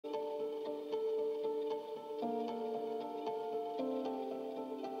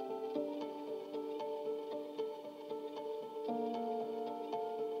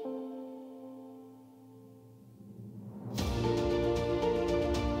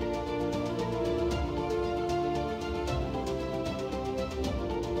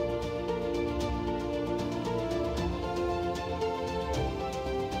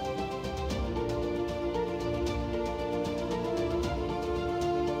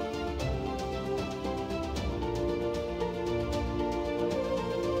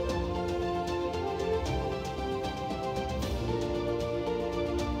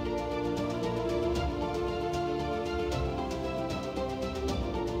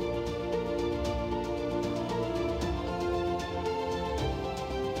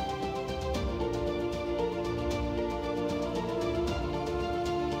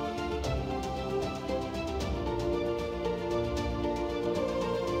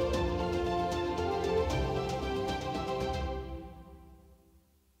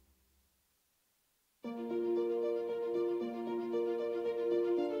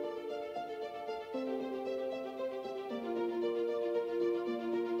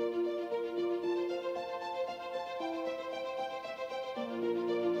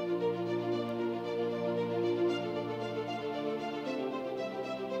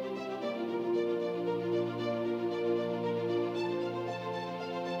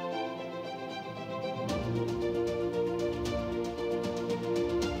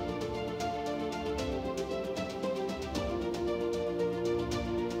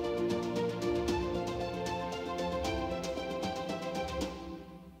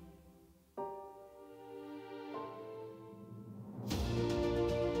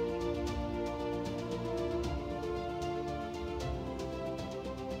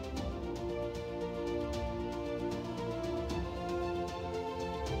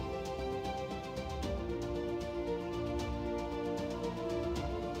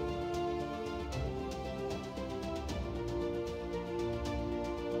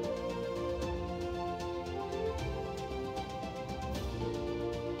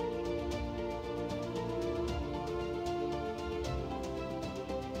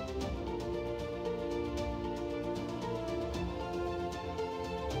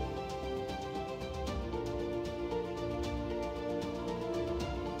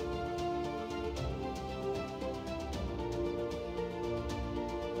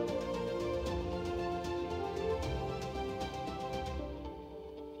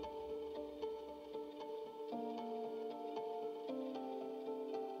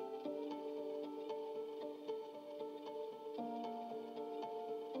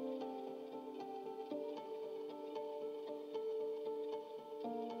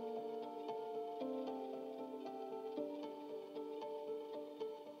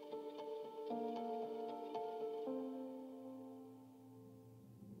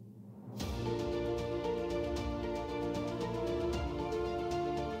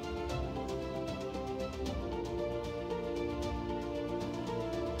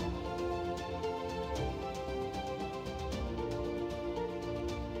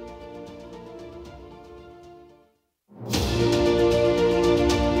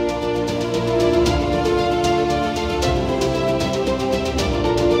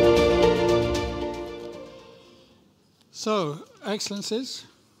So, Excellencies,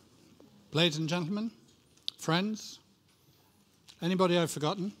 ladies and gentlemen, friends, anybody I've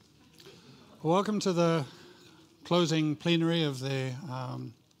forgotten, welcome to the closing plenary of this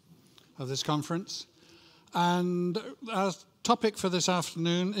conference. And our topic for this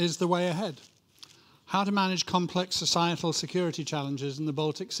afternoon is the way ahead: how to manage complex societal security challenges in the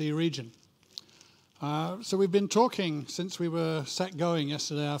Baltic Sea region. So we've been talking since we were set going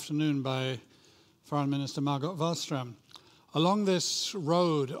yesterday afternoon by Foreign Minister Margot Wallström along this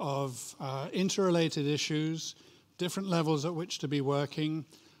road of interrelated issues, different levels at which to be working,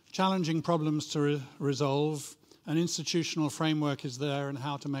 challenging problems to resolve. An institutional framework is there and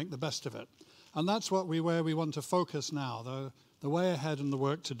how to make the best of it. And that's where we want to focus now, the way ahead and the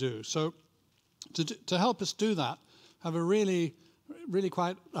work to do. So to help us do that, have a really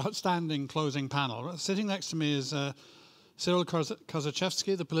quite outstanding closing panel. Sitting next to me is Cyril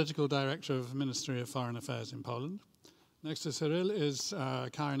Kozaczewski, the political director of the Ministry of Foreign Affairs in Poland. Next to Cyril is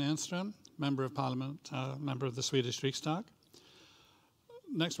Karin Enström, member of Parliament, member of the Swedish Riksdag.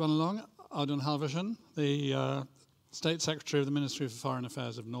 Next one along, Audun Halvorsen, the State Secretary of the Ministry of Foreign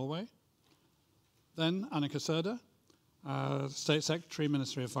Affairs of Norway. Then Annika Söder, State Secretary,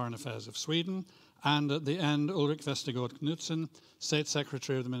 Ministry of Foreign Affairs of Sweden. And at the end, Ulrik Vestergaard Knudsen, State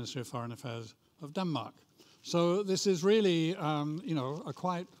Secretary of the Ministry of Foreign Affairs of Denmark. So this is really, a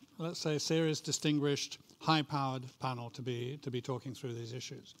quite, let's say, serious, distinguished, high-powered panel to be talking through these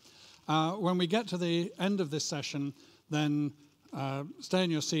issues. When we get to the end of this session, then stay in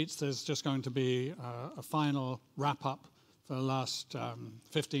your seats. There's just going to be a final wrap-up for the last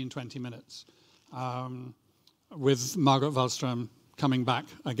 15, 20 minutes, with Margot Wallström coming back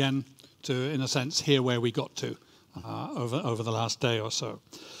again to, in a sense, hear where we got to over the last day or so.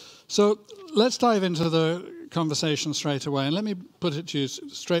 So let's dive into the conversation straight away. And let me put it to you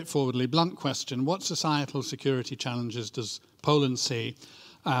straightforwardly, blunt question. What societal security challenges does Poland see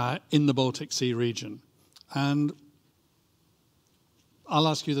in the Baltic Sea region? And I'll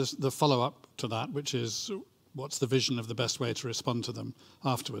ask you the follow-up to that, which is what's the vision of the best way to respond to them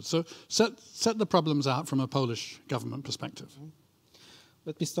afterwards? So set the problems out from a Polish government perspective.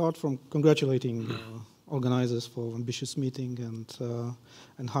 Let me start from congratulating organizers for ambitious meeting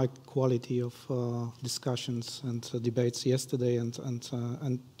and high quality of discussions and debates yesterday and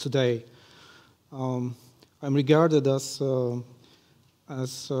today. I'm regarded as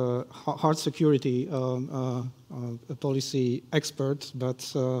hard security policy expert,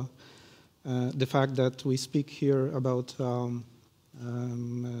 but the fact that we speak here about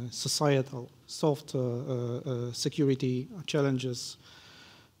societal soft security challenges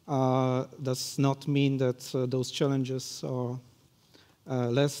does not mean that those challenges are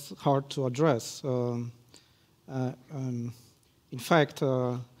less hard to address. In fact,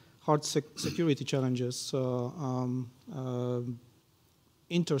 hard security challenges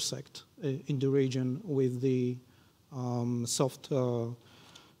intersect in the region with the soft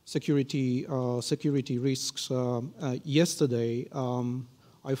security risks. Yesterday,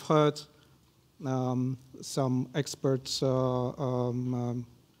 I've heard some experts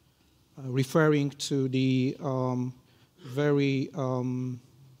referring to the very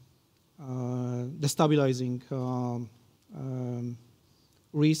destabilizing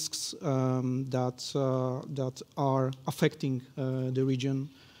risks that are affecting the region,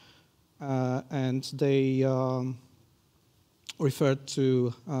 and they referred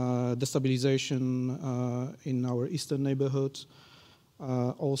to destabilization in our eastern neighborhood,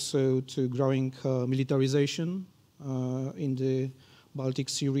 also to growing militarization in the Baltic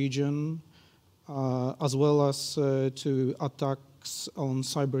Sea region, as well as to attacks on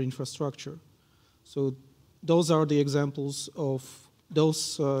cyber infrastructure. So those are the examples of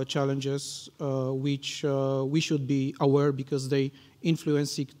those challenges which we should be aware, because they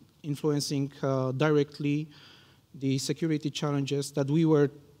influencing directly the security challenges that we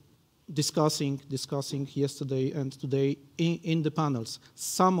were discussing yesterday and today in the panels.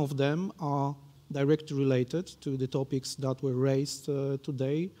 Some of them are directly related to the topics that were raised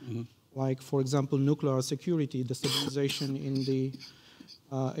today, like, for example, nuclear security, destabilization in the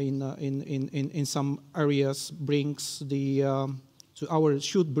in some areas brings the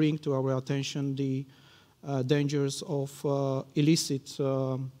should bring to our attention the dangers of illicit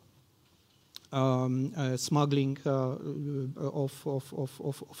smuggling of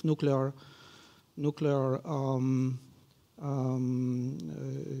nuclear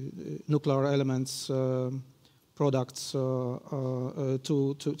elements, products to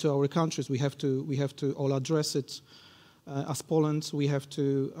our countries. We have to all address it. As Poland, we have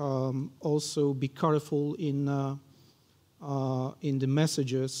to also be careful in the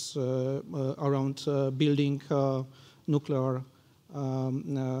messages around building nuclear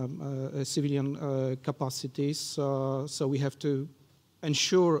civilian capacities. So we have to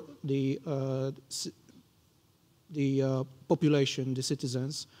ensure the population, the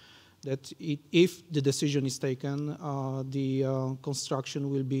citizens, that if the decision is taken, the construction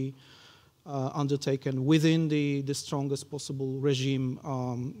will be undertaken within the strongest possible regime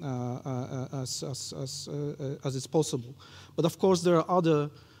as is possible. But of course, there are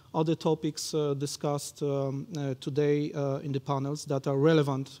other topics discussed today in the panels that are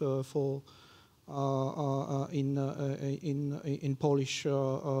relevant for in Polish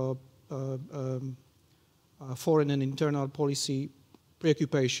foreign and internal policy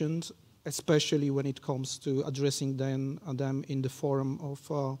preoccupations, especially when it comes to addressing them in the forum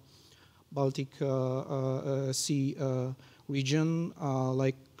of Baltic Sea region,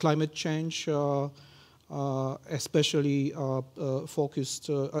 like climate change, especially focused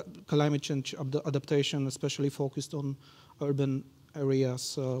climate change adaptation, especially focused on urban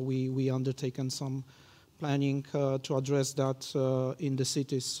areas. We undertaken some planning to address that in the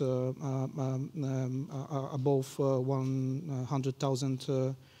cities above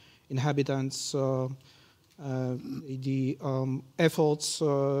 100,000 inhabitants. The efforts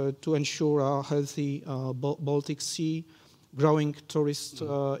to ensure a healthy Baltic Sea, growing tourist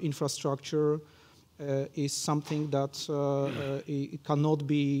infrastructure is something that it cannot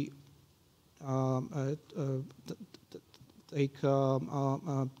be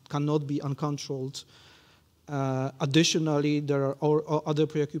cannot be uncontrolled. Additionally, there are other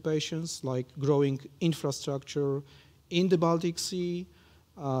preoccupations like growing infrastructure in the Baltic Sea.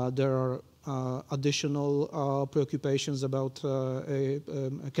 There are additional preoccupations about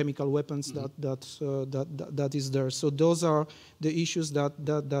chemical weapons that is there. So those are the issues that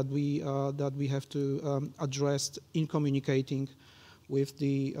we have to address in communicating with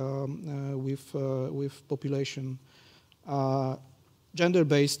the with population.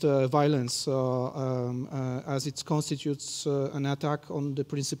 Gender-based violence, as it constitutes an attack on the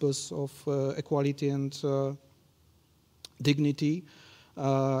principles of equality and dignity,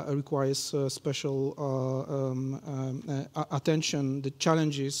 requires special attention. The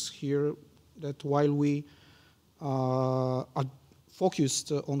challenge is here that while we are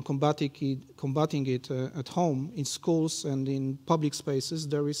focused on combating it at home, in schools and in public spaces,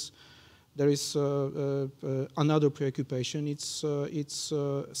 there is another preoccupation. It's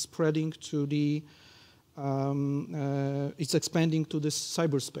spreading to the it's expanding to the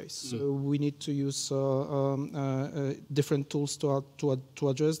cyberspace. So we need to use different tools to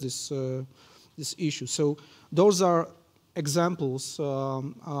address this issue. So those are examples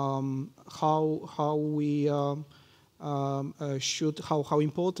how we how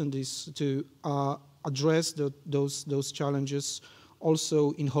important it is to address those challenges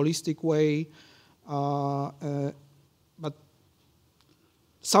also in holistic way. But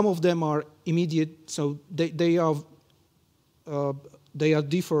some of them are immediate, so they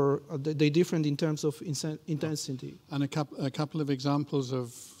different in terms of intensity. And a couple of examples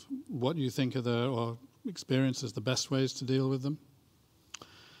of what you think are or experience as the best ways to deal with them.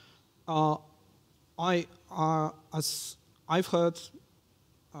 As I've heard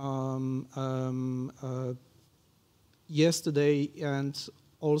yesterday, and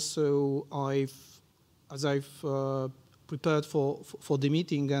also as I've prepared for the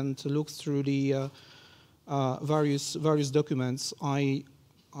meeting and looked through the various documents, I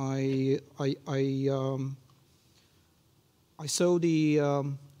saw the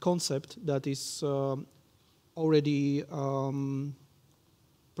concept that is already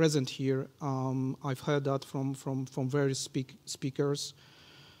present here. I've heard that from various speakers,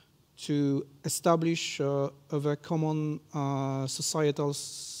 to establish a very common societal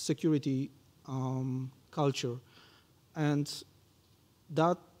security culture. And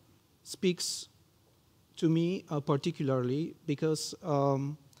that speaks to me particularly because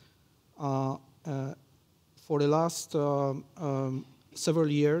for the last several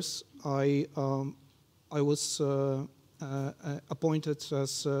years I was appointed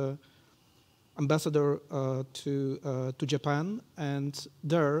as ambassador to Japan, and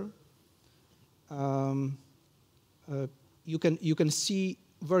there you can see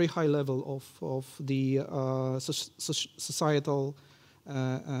very high level of the societal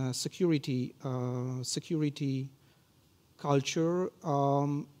security culture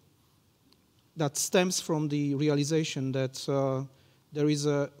that stems from the realization that there is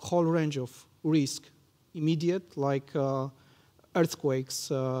a whole range of risk, immediate, like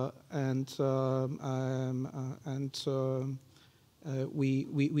earthquakes, and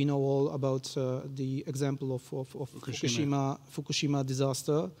we know all about the example of Fukushima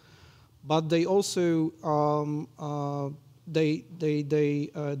disaster, but they also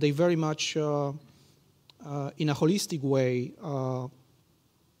they very much in a holistic way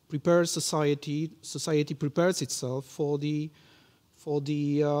prepare society. Society prepares itself for the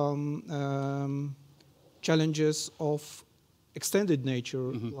challenges of extended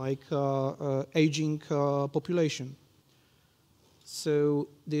nature, like aging population. So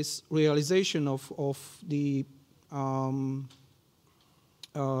this realization of the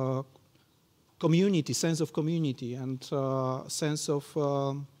community, sense of community, and sense of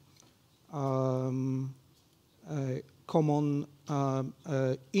common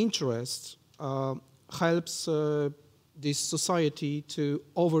interest helps this society to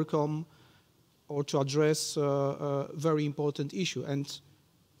overcome or to address a very important issue. And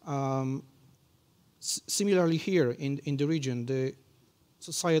similarly here in the region, the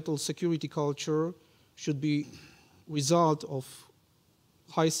societal security culture should be result of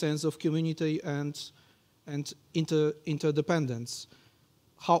high sense of community and interdependence.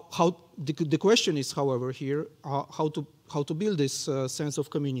 The question is, however, here how to build this sense of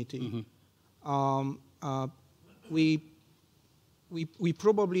community. We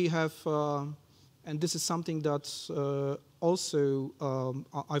probably have, and this is something that also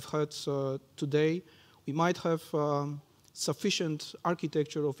I've heard today. We might have sufficient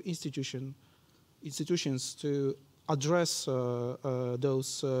architecture of institutions to address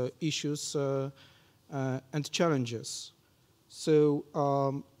those issues and challenges. So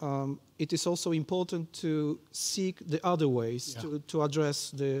it is also important to seek the other ways to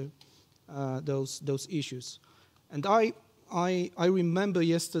address those issues. And I remember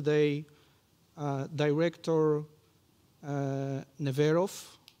yesterday Director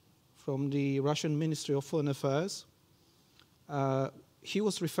Neverov from the Russian Ministry of Foreign Affairs. He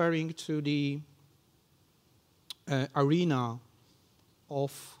was referring to the arena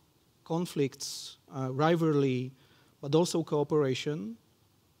of conflicts, rivalry, but also cooperation.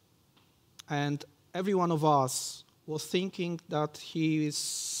 And every one of us was thinking that he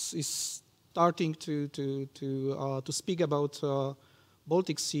is starting to speak about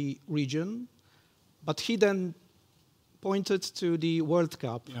Baltic Sea region, but he then pointed to the World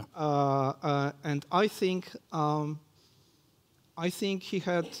Cup, and I think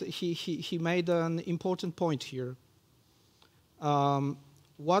he made an important point here.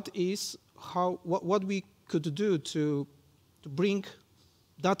 What we could do to bring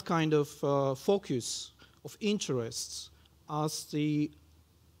that kind of focus of interests as the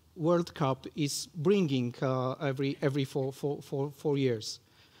World Cup is bringing every 4 years.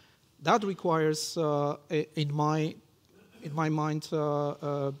 That requires, in my mind,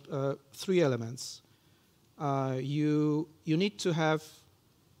 3 elements. You need to have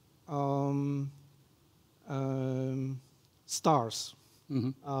stars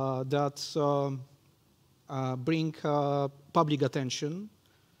that bring public attention.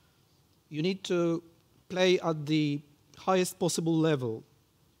 You need to play at the highest possible level.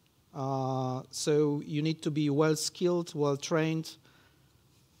 So you need to be well-skilled, well-trained.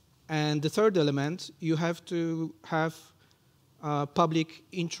 And the third element, you have to have public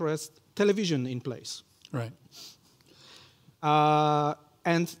interest television in place. Right.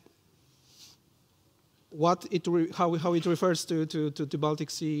 And how it refers to the Baltic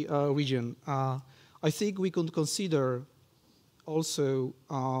Sea region, I think we could consider also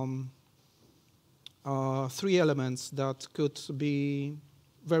 3 elements that could be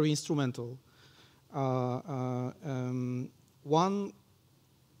very instrumental. One,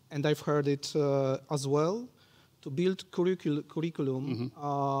 and I've heard it as well, to build curriculum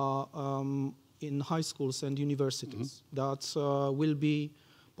in high schools and universities that will be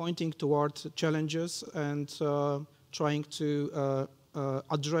pointing toward challenges and trying to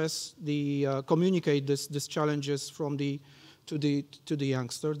address communicate these challenges to the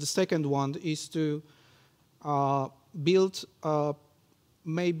youngster. The second one is to build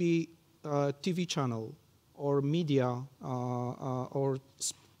maybe a TV channel or media or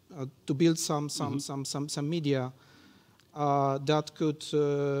to build some media that could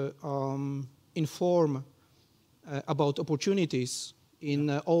inform about opportunities in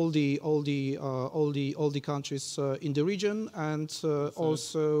all the countries in the region, and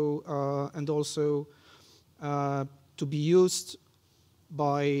also to be used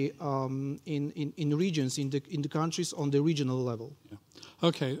by in regions in the countries on the regional level. Yeah.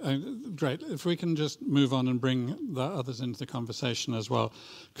 Okay, great. If we can just move on and bring the others into the conversation as well.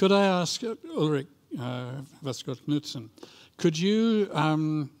 Could I ask Ulrik Westgård-Knudsen, could you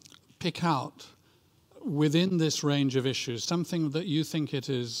pick out within this range of issues something that you think it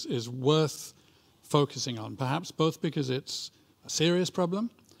is worth focusing on, perhaps both because it's a serious problem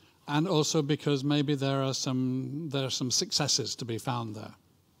and also because maybe there are some successes to be found there?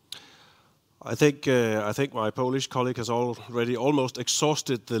 I think my Polish colleague has already almost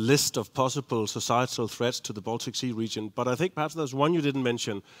exhausted the list of possible societal threats to the Baltic Sea region. But I think perhaps there's one you didn't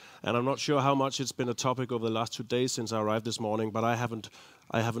mention, and I'm not sure how much it's been a topic over the last 2 days since I arrived this morning. But I haven't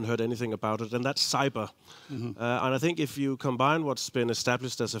heard anything about it, and that's cyber. And I think if you combine what's been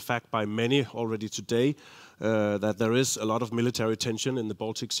established as a fact by many already today, that there is a lot of military tension in the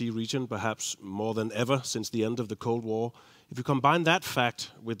Baltic Sea region, perhaps more than ever since the end of the Cold War. If you combine that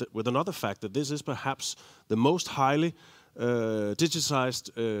fact with another fact, that this is perhaps the most highly digitized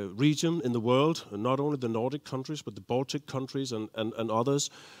region in the world, not only the Nordic countries, but the Baltic countries and others,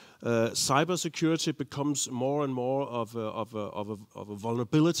 cybersecurity becomes more and more of a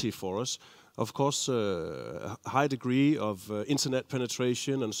vulnerability for us. Of course, a high degree of internet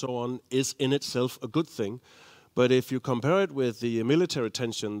penetration and so on is in itself a good thing. But if you compare it with the military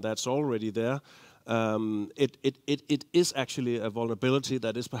tension that's already there, it is actually a vulnerability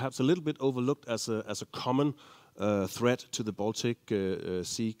that is perhaps a little bit overlooked as a common threat to the Baltic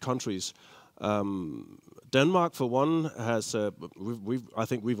Sea countries. Denmark, for one, has I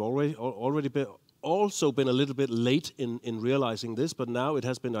think we've already been a little bit late in realizing this, but now it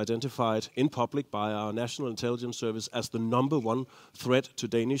has been identified in public by our National Intelligence Service as the #1 threat to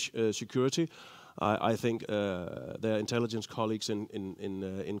Danish security. I think their intelligence colleagues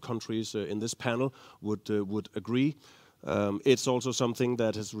in countries in this panel would agree. It's also something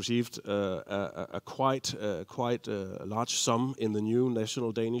that has received a quite large sum in the new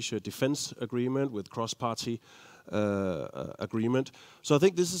national Danish defense agreement with cross-party agreement. So I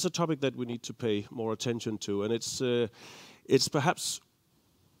think this is a topic that we need to pay more attention to, and it's perhaps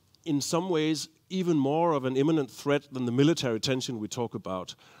in some ways even more of an imminent threat than the military tension we talk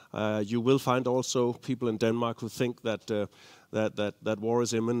about. You will find also people in Denmark who think that war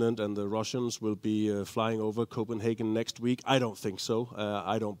is imminent and the Russians will be flying over Copenhagen next week. I don't think so.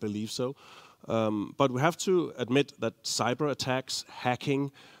 I don't believe so. But we have to admit that cyber attacks,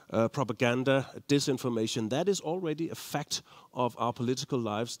 hacking, propaganda, disinformation, that is already a fact of our political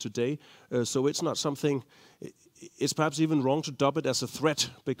lives today. So it's not something. It's perhaps even wrong to dub it as a threat,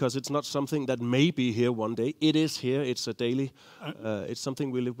 because it's not something that may be here one day. It is here. It's a daily. It's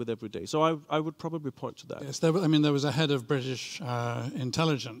something we live with every day. So I would probably point to that. Yes, there was a head of British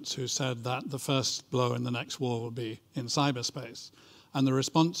intelligence who said that the first blow in the next war will be in cyberspace, and the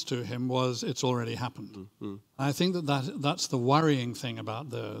response to him was, "It's already happened." I think that's the worrying thing about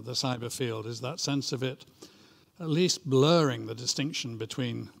the cyber field, is that sense of it at least blurring the distinction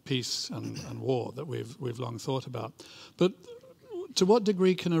between peace and war that we've long thought about. But to what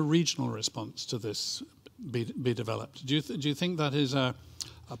degree can a regional response to this be developed? Do you think that is a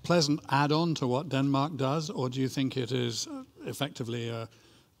pleasant add-on to what Denmark does, or do you think it is effectively a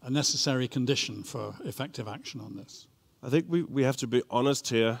necessary condition for effective action on this? I think we have to be honest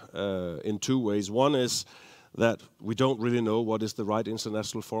here in two ways. One is that we don't really know what is the right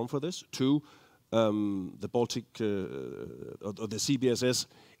international forum for this. Two, the Baltic or the CBSS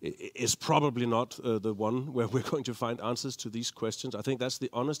is probably not the one where we're going to find answers to these questions. I think that's the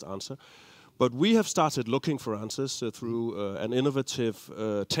honest answer. But we have started looking for answers through an innovative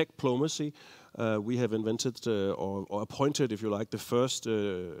tech diplomacy. We have invented or appointed, if you like, the first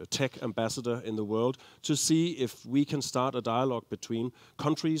tech ambassador in the world to see if we can start a dialogue between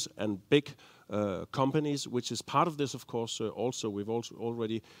countries and big companies, which is part of this, of course. Also, we've also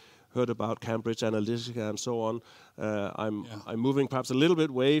already heard about Cambridge Analytica and so on. I'm moving perhaps a little bit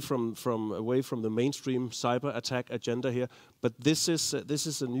away from the mainstream cyber attack agenda here, but this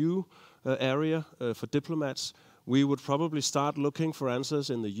is a new area for diplomats. We would probably start looking for answers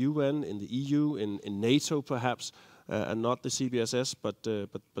in the UN, in the EU, in NATO perhaps, and not the CBSS.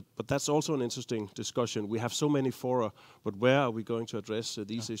 But that's also an interesting discussion. We have so many fora, but where are we going to address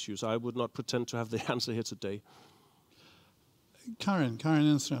these issues? I would not pretend to have the answer here today. Karin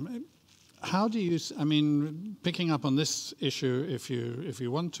Enström, how do you? I mean, picking up on this issue, if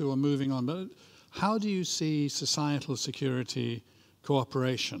you want to, or moving on, but how do you see societal security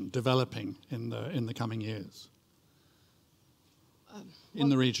cooperation developing in the coming years? In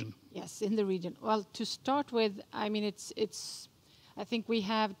the region. Yes, in the region. Well, to start with, I mean, it's. I think we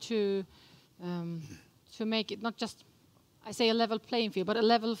have to make it not just, I say, a level playing field, but a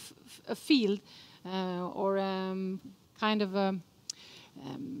level field, or kind of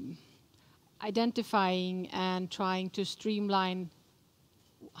identifying and trying to streamline.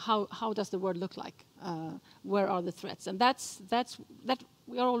 How does the world look like? Where are the threats? And that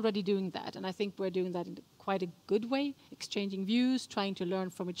we are already doing that, and I think we're doing that in quite a good way, exchanging views, trying to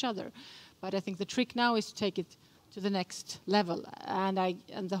learn from each other. But I think the trick now is to take it to the next level. And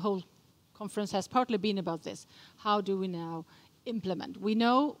the whole conference has partly been about this. How do we now implement? We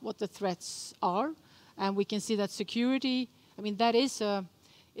know what the threats are, and we can see that security, I mean, that is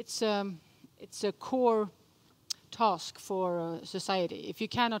it's a core task for society. If you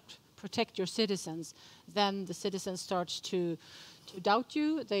cannot protect your citizens, then the citizens start to doubt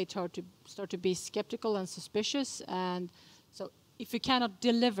you. They start to be skeptical and suspicious. And so if you cannot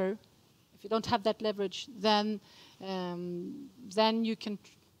deliver, if you don't have that leverage, then you can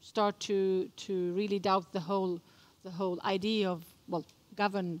start to really doubt the whole idea of, well,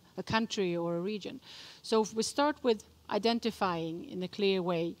 govern a country or a region. So if we start with identifying in a clear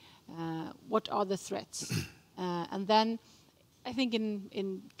way what are the threats, and then I think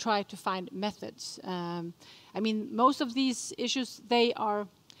in try to find methods. I mean, most of these issues, they are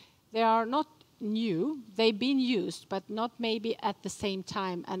not new. They've been used, but not maybe at the same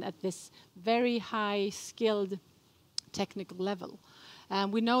time and at this very high skilled technical level.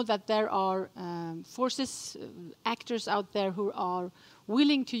 We know that there are forces, actors out there who are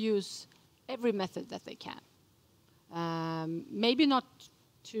willing to use every method that they can. Maybe not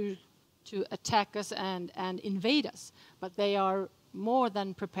to attack us and invade us, but they are more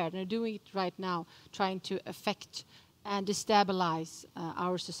than prepared and are doing it right now, trying to affect and destabilize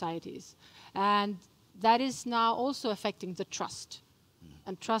our societies. And that is now also affecting the trust.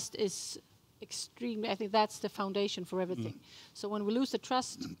 And trust is extremely, I think that's the foundation for everything. So when we lose the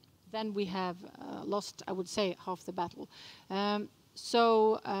trust, then we have lost, I would say, half the battle. I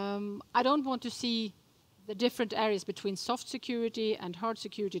don't want to see the different areas between soft security and hard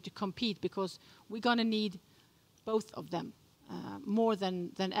security to compete, because we're going to need both of them more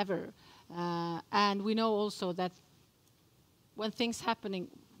than ever. And we know also that when things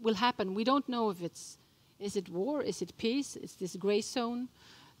will happen, we don't know if is it war, is it peace, is this gray zone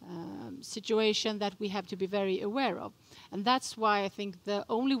situation that we have to be very aware of. And that's why I think the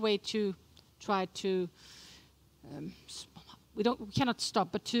only way to try to we cannot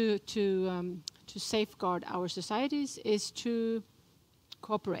stop, but to safeguard our societies is to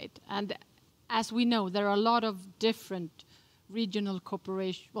cooperate. And as we know, there are a lot of different regional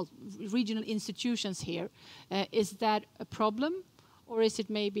cooperation, well, regional institutions here. Is that a problem, or is it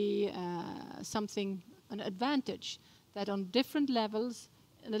maybe an advantage that on different levels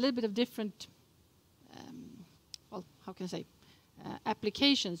and a little bit of different, well, how can I say,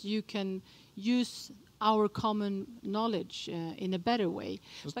 applications, you can use our common knowledge in a better way.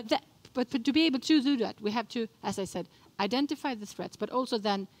 But to be able to do that, we have to, as I said, identify the threats, but also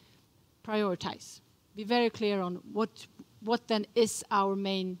then prioritize. Be very clear on what then is our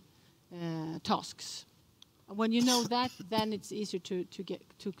main tasks. And when you know that, then it's easier to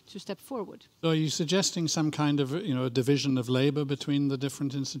step forward. So are you suggesting some kind of a division of labor between the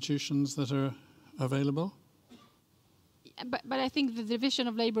different institutions that are available? But I think the division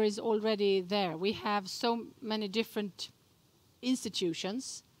of labor is already there. We have so many different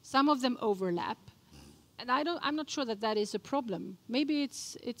institutions. Some of them overlap, and I'm not sure that is a problem. Maybe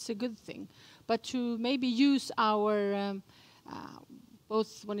it's a good thing, but to maybe use our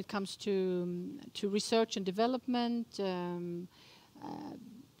both when it comes to research and development, to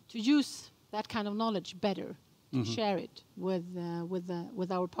use that kind of knowledge better, to share it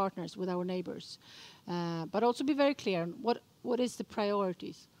with our partners, with our neighbors, but also be very clear on what is the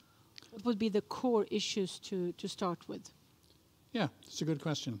priorities, what would be the core issues to start with. Yeah, it's a good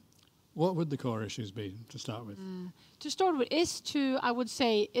question. What would the core issues be to start with? To start with is to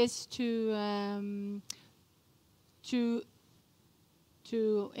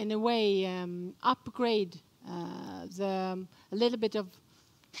in a way upgrade a little bit of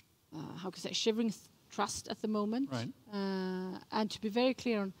how can I say, shivering trust at the moment, right. And to be very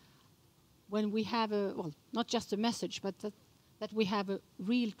clear on when we have not just a message, but that we have a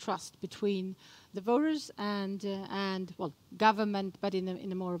real trust between the voters and government, but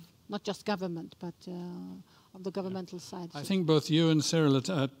in a more of not just government, but on the governmental side. I think both you and Cyril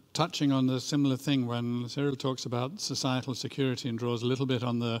are touching on the similar thing when Cyril talks about societal security and draws a little bit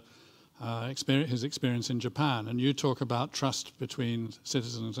on his experience in Japan, and you talk about trust between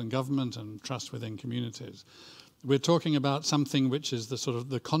citizens and government and trust within communities. We're talking about something which is the sort of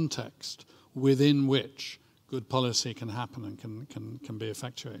the context within which good policy can happen and can be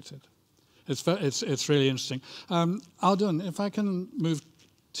effectuated. It's really interesting. Audun, if I can move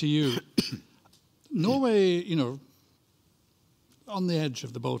to you. Norway, on the edge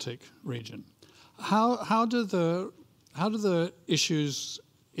of the Baltic region. How do the issues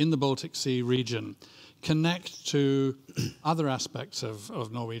in the Baltic Sea region connect to other aspects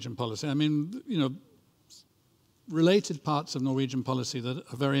of Norwegian policy? I mean, related parts of Norwegian policy that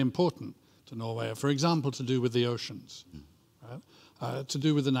are very important to Norway are, for example, to do with the oceans, right? To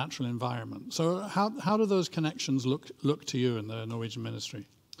do with the natural environment. So how do those connections look to you in the Norwegian Ministry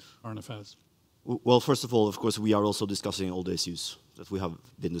of Foreign Affairs? Well, first of all, of course, we are also discussing all the issues that we have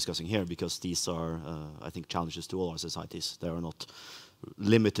been discussing here, because these are, I think, challenges to all our societies. They are not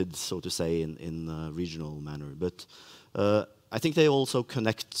limited, so to say, in a regional manner. But I think they also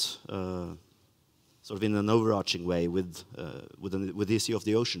connect sort of in an overarching way with the issue of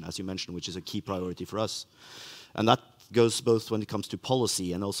the ocean, as you mentioned, which is a key priority for us. And that goes both when it comes to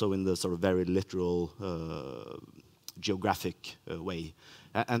policy and also in the sort of very literal geographic way.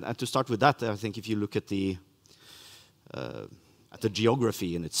 And to start with that, I think if you look at the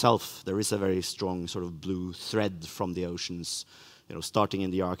geography in itself, there is a very strong sort of blue thread from the oceans, you know, starting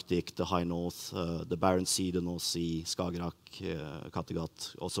in the Arctic, the high north, the Barents Sea, the North Sea, Skagerrak,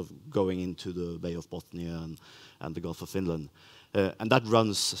 Kattegat, also going into the Bay of Bothnia and the Gulf of Finland. And that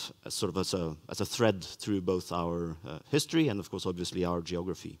runs sort of as a thread through both our history and, of course, obviously our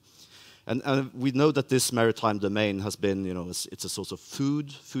geography. And we know that this maritime domain has been, you know, it's a source of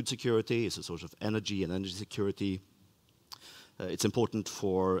food security, it's a source of energy and energy security. It's important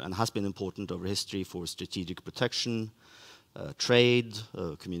for, and has been important over history, for strategic protection, trade,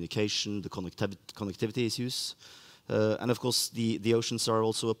 communication, the connectivity issues. And of course, the oceans are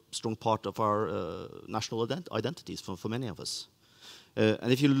also a strong part of our national identities for many of us.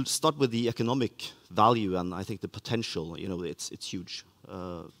 And if you start with the economic value and I think the potential, you know, it's huge.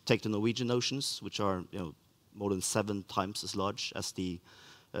 Take the Norwegian oceans, which are, you know, more than 7 times as large as the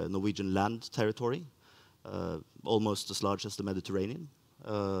Norwegian land territory, almost as large as the Mediterranean.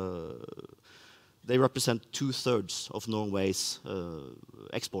 They represent 2/3 of Norway's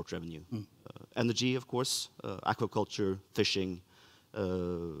export revenue. Energy, of course, aquaculture, fishing,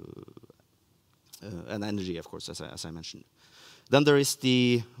 and energy, of course, as I mentioned. Then there is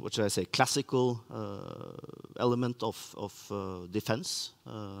the, what should I say, classical element of defense,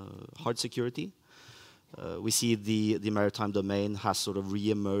 hard security. We see the maritime domain has sort of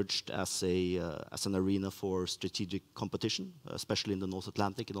re-emerged as an arena for strategic competition, especially in the North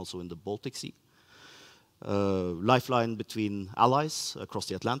Atlantic and also in the Baltic Sea. Lifeline between allies across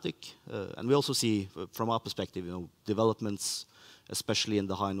the Atlantic. And we also see, from our perspective, you know, developments, especially in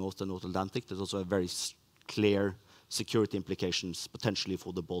the high North and North Atlantic. There's also a very clear security implications potentially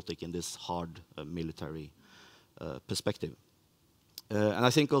for the Baltic in this hard military perspective. And I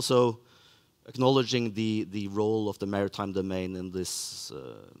think also acknowledging the role of the maritime domain in this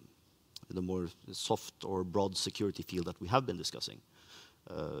in the more soft or broad security field that we have been discussing.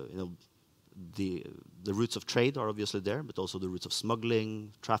 You know, the routes of trade are obviously there, but also the routes of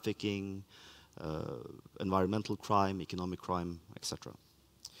smuggling, trafficking, environmental crime, economic crime, etc.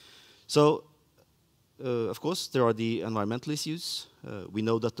 So, of course, there are the environmental issues. We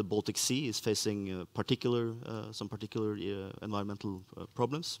know that the Baltic Sea is facing some particular environmental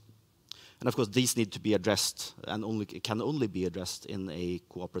problems. And of course, these need to be addressed and can only be addressed in a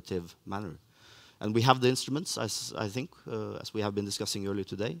cooperative manner. And we have the instruments, as I think, as we have been discussing earlier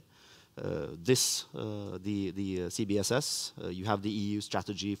today. The CBSS, you have the EU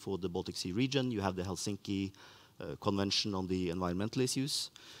strategy for the Baltic Sea region, you have the Helsinki Convention on the environmental issues.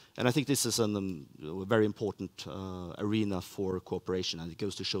 And I think this is a very important arena for cooperation, and it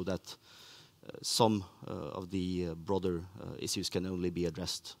goes to show that some of the broader issues can only be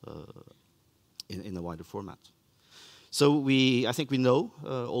addressed in a wider format. So I think we know,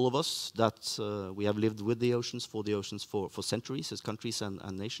 all of us, that we have lived with the oceans for centuries as countries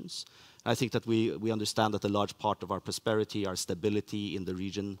and nations. And I think that we understand that a large part of our prosperity, our stability in the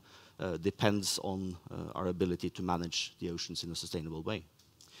region depends on our ability to manage the oceans in a sustainable way.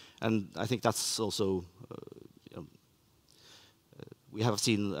 And I think that's also, we have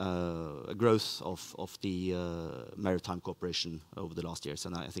seen a growth of the maritime cooperation over the last years,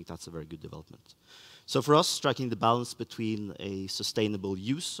 and I think that's a very good development. So for us, striking the balance between a sustainable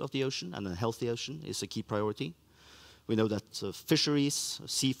use of the ocean and a healthy ocean is a key priority. We know that fisheries,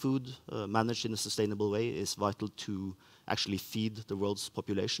 seafood managed in a sustainable way is vital to actually feed the world's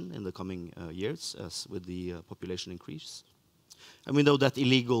population in the coming years as with the population increase. And we know that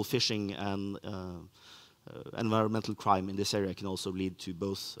illegal fishing and environmental crime in this area can also lead to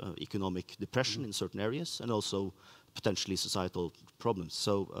both economic depression in certain areas and also potentially societal problems.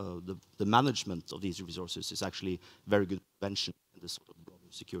 So the management of these resources is actually very good prevention in this sort of broader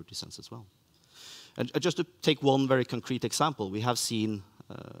security sense as well. And just to take one very concrete example, we have seen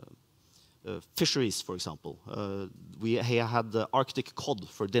fisheries, for example. We had the Arctic cod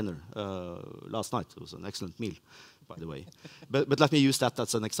for dinner last night. It was an excellent meal, by the way. But let me use that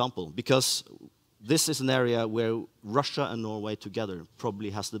as an example, because this is an area where Russia and Norway together probably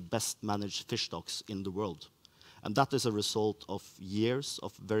has the best managed fish stocks in the world. And that is a result of years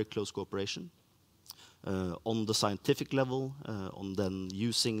of very close cooperation on the scientific level, on then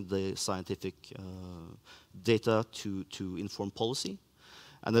using the scientific data to inform policy,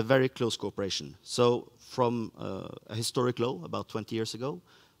 and a very close cooperation. So from a historic low about 20 years ago,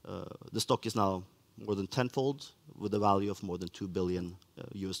 the stock is now more than tenfold with a value of more than $2 billion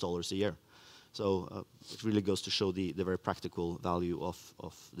US dollars a year. So it really goes to show the very practical value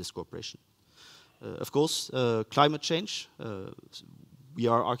of this cooperation. Of course, climate change. We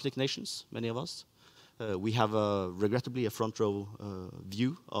are Arctic nations, many of us. We have, regrettably, a front row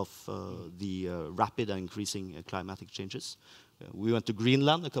view of the rapid and increasing climatic changes. We went to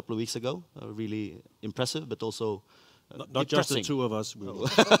Greenland a couple of weeks ago, really impressive, but also not just the two of us.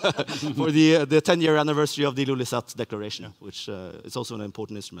 For the 10-year anniversary of the Ilulissat Declaration, which is also an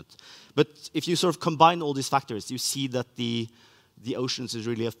important instrument. But if you sort of combine all these factors, you see that the oceans is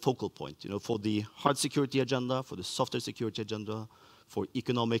really a focal point, for the hard security agenda, for the softer security agenda, for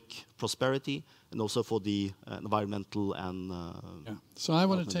economic prosperity, and also for the environmental and... So I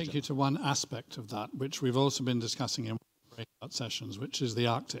want to take you to one aspect of that, which we've also been discussing in breakout sessions, which is the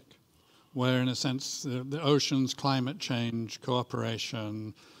Arctic, where in a sense the oceans, climate change,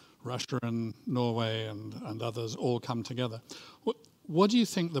 cooperation, Russia and Norway and others all come together. What do you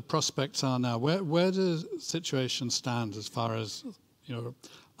think the prospects are now? Where does the situation stand as far as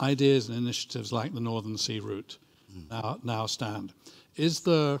ideas and initiatives like the Northern Sea route now stand? Is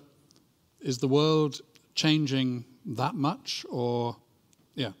the world changing that much, or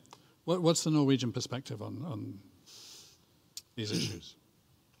what's the Norwegian perspective on these issues?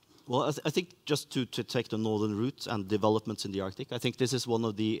 Well, I think just to take the northern route and developments in the Arctic, I think this is one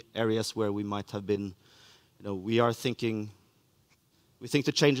of the areas where we might have been, we think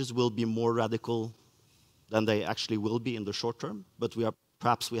the changes will be more radical than they actually will be in the short term, but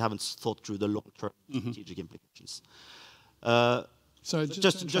perhaps we haven't thought through the long-term strategic implications. So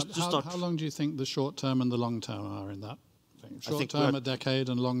just to start, how long do you think the short term and the long term are in that thing? Short term, a decade,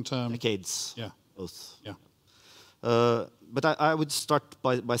 and long term? Decades. Yeah. Both. Yeah. But I would start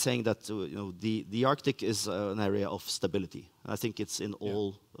by saying that the Arctic is an area of stability. I think it's in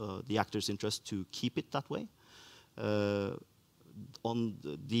all the actors' interest to keep it that way. On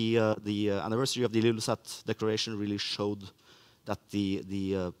the anniversary of the Ilulissat Declaration really showed that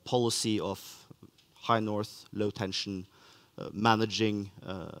the policy of high north, low tension, managing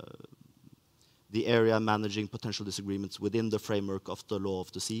the area, managing potential disagreements within the framework of the law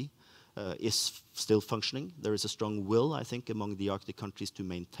of the sea is still functioning. There is a strong will, I think, among the Arctic countries to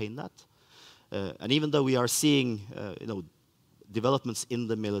maintain that. And even though we are seeing developments in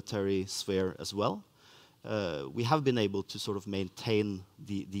the military sphere as well, we have been able to sort of maintain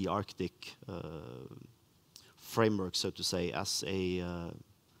the Arctic framework, so to say, as a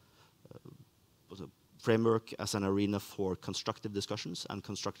framework, as an arena for constructive discussions and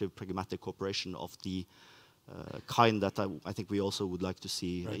constructive pragmatic cooperation of the kind that I think we also would like to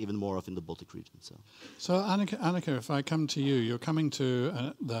see even more of in the Baltic region. So Annika, if I come to you, you're coming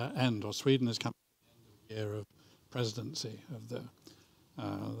to the end, or Sweden is coming to the end of the year of presidency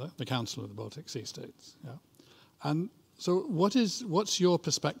of the Council of the Baltic Sea States. Yeah. And so what's your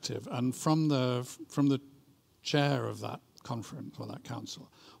perspective? And from the chair of that conference or that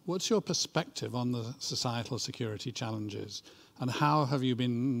council, what's your perspective on the societal security challenges, and how have you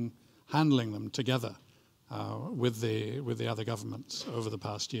been handling them together with the other governments over the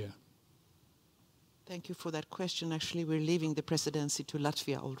past year? Thank you for that question. Actually, we're leaving the presidency to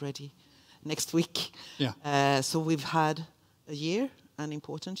Latvia already next week. Yeah. So we've had a year, an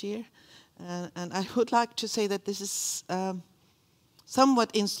important year. And I would like to say that this is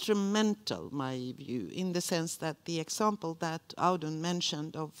somewhat instrumental, my view, in the sense that the example that Audun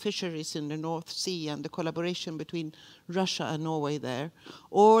mentioned of fisheries in the North Sea and the collaboration between Russia and Norway there,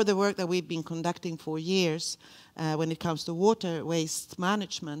 or the work that we've been conducting for years when it comes to water waste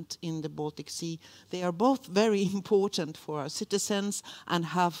management in the Baltic Sea, they are both very important for our citizens and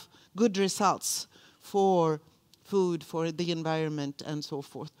have good results for food, for the environment, and so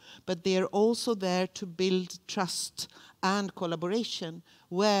forth. But they are also there to build trust and collaboration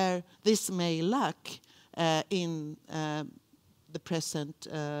where this may lack in the present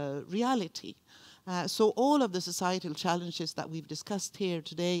reality. So all of the societal challenges that we've discussed here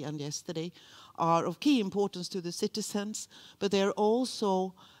today and yesterday are of key importance to the citizens, but they're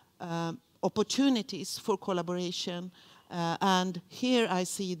also opportunities for collaboration. And here I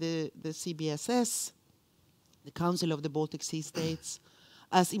see the CBSS, the Council of the Baltic Sea States,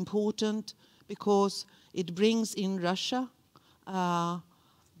 as important because it brings in Russia,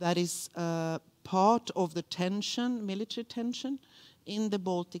 that is part of the tension, military tension, in the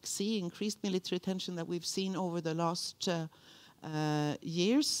Baltic Sea, increased military tension that we've seen over the last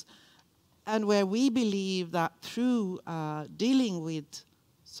years, and where we believe that through dealing with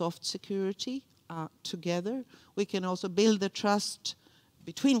soft security together, we can also build the trust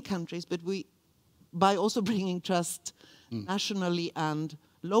between countries, but by also bringing trust nationally and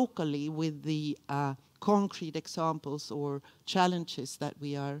locally with the concrete examples or challenges that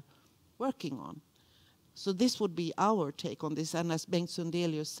we are working on. So this would be our take on this. And as Bengt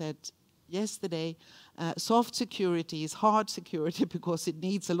Sundelius said yesterday, soft security is hard security because it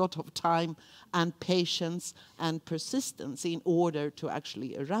needs a lot of time and patience and persistence in order to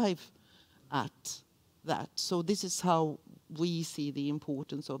actually arrive at that. So this is how we see the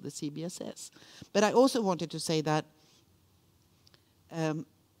importance of the CBSS. But I also wanted to say that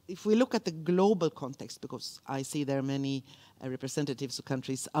if we look at the global context, because I see there are many representatives of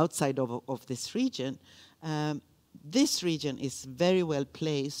countries outside of this region is very well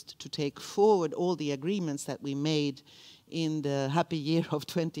placed to take forward all the agreements that we made in the happy year of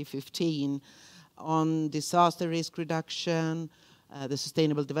 2015 on disaster risk reduction, the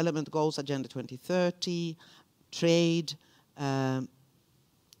Sustainable Development Goals, Agenda 2030, trade, the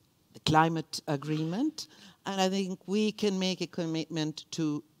climate agreement. And I think we can make a commitment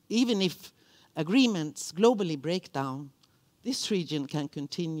to, even if agreements globally break down, this region can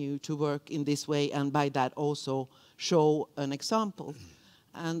continue to work in this way, and by that also show an example.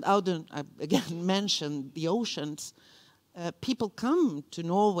 And Audun, again, mentioned the oceans. People come to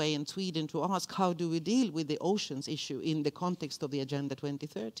Norway and Sweden to ask, how do we deal with the oceans issue in the context of the Agenda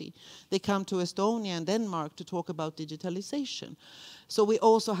 2030? They come to Estonia and Denmark to talk about digitalization. So we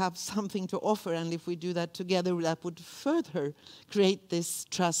also have something to offer, and if we do that together, that would further create this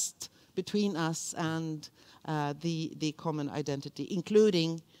trust between us and the common identity,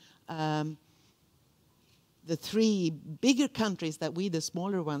 including the three bigger countries that we, the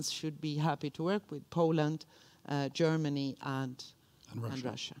smaller ones, should be happy to work with: Poland, Germany, and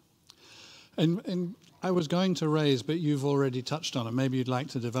Russia. And I was going to raise, but you've already touched on it, maybe you'd like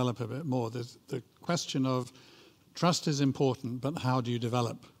to develop a bit more, the question of trust is important, but how do you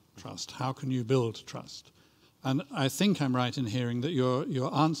develop trust? How can you build trust? And I think I'm right in hearing that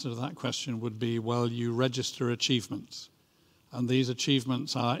your answer to that question would be, well, you register achievements. And these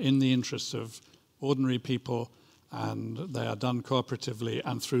achievements are in the interests of ordinary people, and they are done cooperatively,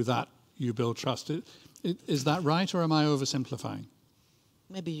 and through that you build trust. Is that right, or am I oversimplifying?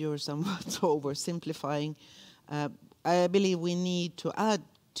 Maybe you're somewhat oversimplifying. I believe we need to add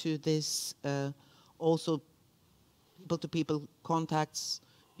to this also people-to-people contacts,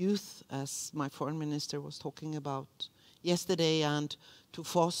 youth, as my foreign minister was talking about yesterday, and to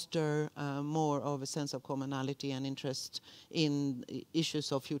foster more of a sense of commonality and interest in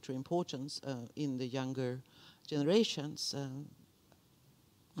issues of future importance in the younger generations,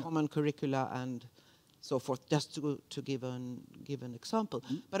 common curricula and so forth, just to give an example.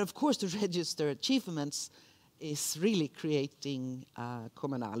 But of course, to register achievements is really creating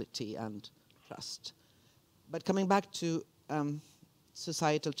commonality and trust. But coming back to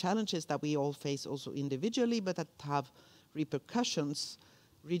societal challenges that we all face also individually, but that have repercussions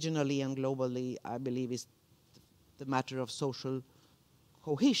regionally and globally, I believe is the matter of social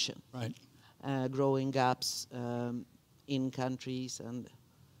cohesion. Right. Growing gaps in countries, and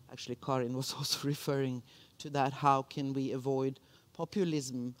actually Karin was also referring to that. How can we avoid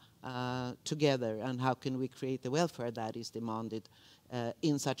populism together, and how can we create the welfare that is demanded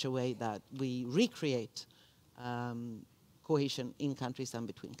in such a way that we recreate cohesion in countries and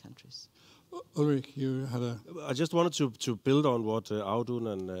between countries? Ulrich, you had a... I just wanted to build on what Audun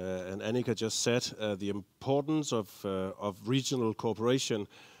and Annika just said, the importance of regional cooperation,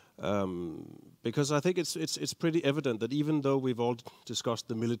 because I think it's pretty evident that even though we've all discussed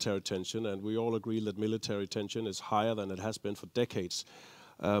the military tension, and we all agree that military tension is higher than it has been for decades,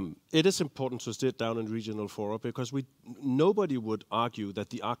 it is important to sit down in regional fora, because nobody would argue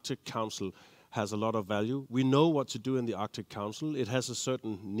that the Arctic Council has a lot of value. We know what to do in the Arctic Council. It has a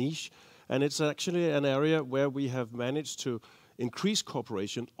certain niche, and it's actually an area where we have managed to increase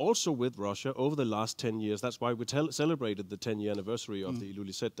cooperation also with Russia over the last 10 years. That's why we celebrated the 10-year anniversary of the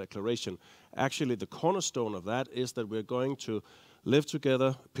Ilulissat Declaration. Actually, the cornerstone of that is that we're going to live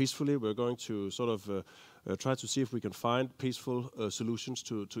together peacefully. We're going to sort of try to see if we can find peaceful solutions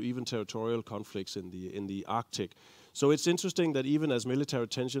to even territorial conflicts in the Arctic. So it's interesting that even as military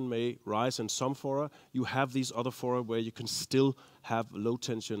tension may rise in some fora, you have these other fora where you can still have low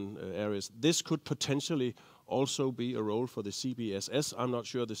tension areas. This could potentially also be a role for the CBSS. I'm not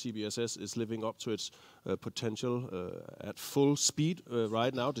sure the CBSS is living up to its potential at full speed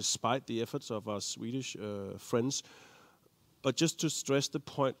right now, despite the efforts of our Swedish friends. But just to stress the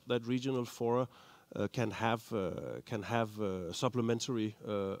point that regional fora can have supplementary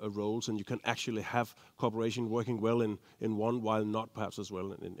roles, and you can actually have cooperation working well in one, while not perhaps as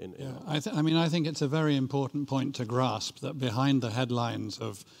well in I think it's a very important point to grasp that behind the headlines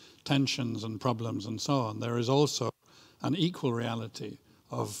of tensions and problems and so on, there is also an equal reality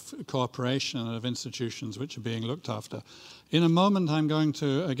of cooperation and of institutions which are being looked after. In a moment, I'm going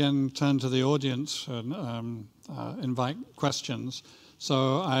to again turn to the audience and invite questions.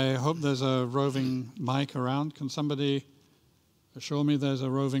 So I hope there's a roving mic around. Can somebody assure me there's a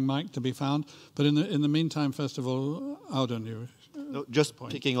roving mic to be found? But in the meantime, first of all, Audun, you... No, just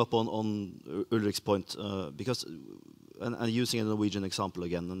picking up on Ulrik's point, because, and using a Norwegian example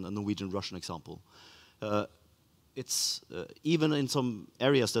again, a Norwegian-Russian example, it's even in some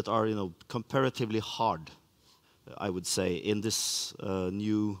areas that are, comparatively hard, I would say, in this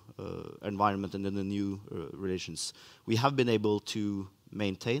new environment and in the new relations, we have been able to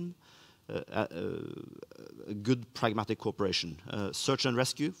maintain a good pragmatic cooperation. Search and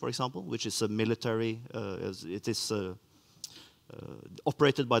rescue, for example, which is a military, it is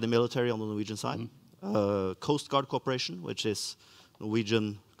operated by the military on the Norwegian side. Coast Guard cooperation, which is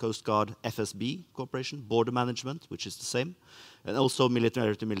Norwegian Coast Guard FSB cooperation, border management, which is the same, and also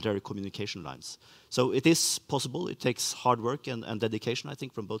military-to-military communication lines. So it is possible. It takes hard work and dedication, I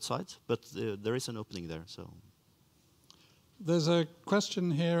think, from both sides, but there is an opening there. So there's a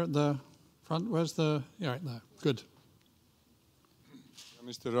question here at the front. Where's the... Yeah, right there. Good.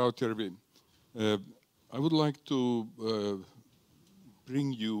 Mr. Rautjärvi, I would like to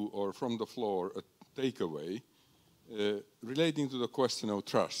bring you, or from the floor, a takeaway relating to the question of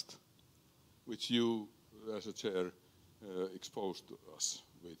trust, which you, as a chair, exposed us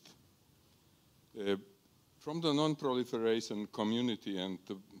with. From the non-proliferation community and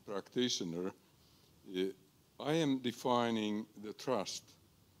the practitioner, I am defining the trust.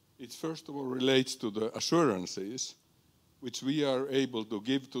 It first of all relates to the assurances which we are able to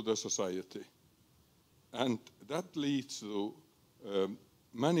give to the society. And that leads to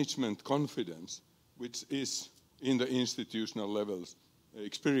management confidence, which is in the institutional levels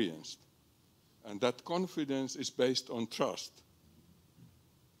experienced. And that confidence is based on trust.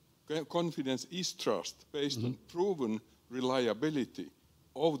 Confidence is trust based on proven reliability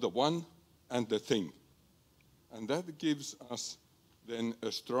of the one and the thing. And that gives us then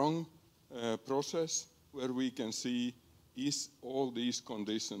a strong process where we can see, is all these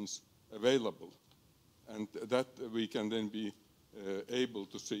conditions available? And that we can then be able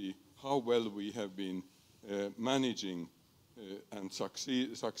to see how well we have been managing and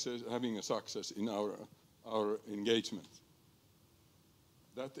having a success in our engagement.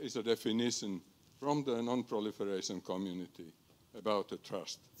 That is a definition from the non-proliferation community about the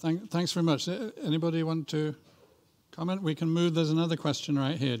trust. Thanks very much. Anybody want to comment? We can move. There's another question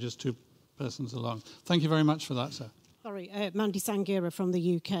right here, just two persons along. Thank you very much for that, sir. Sorry, Mandy Sangira from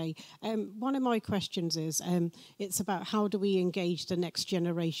the UK. One of my questions is, it's about how do we engage the next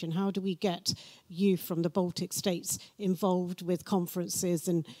generation? How do we get youth from the Baltic states involved with conferences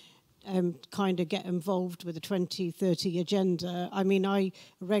and kind of get involved with the 2030 agenda? I mean, I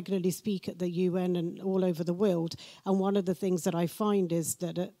regularly speak at the UN and all over the world, and one of the things that I find is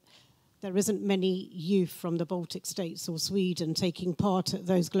that there isn't many youth from the Baltic states or Sweden taking part at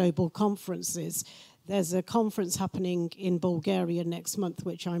those global conferences. There's a conference happening in Bulgaria next month,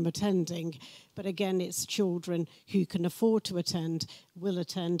 which I'm attending. But again, it's children who can afford to attend, will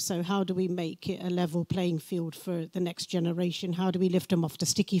attend. So how do we make it a level playing field for the next generation? How do we lift them off the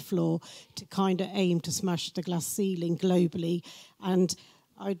sticky floor to kind of aim to smash the glass ceiling globally? And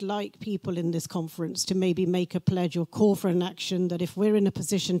I'd like people in this conference to maybe make a pledge or call for an action that if we're in a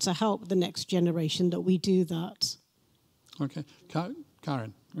position to help the next generation, that we do that. Okay.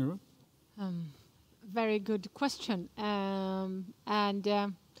 Karin. Very good question. I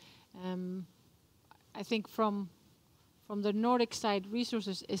think from the Nordic side,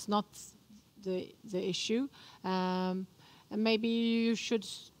 resources is not the issue. And maybe you should,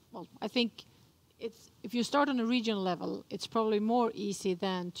 well, I think if you start on a regional level, it's probably more easy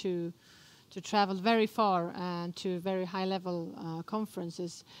than to travel very far and to very high level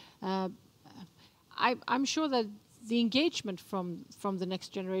conferences. I'm sure that the engagement from the next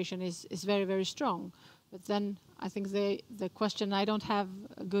generation is very, very strong. But then I think the question, I don't have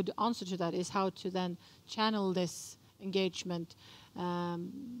a good answer to that, is how to then channel this engagement. I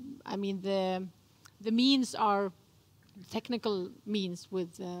mean, the means are technical means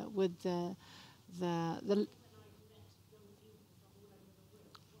with the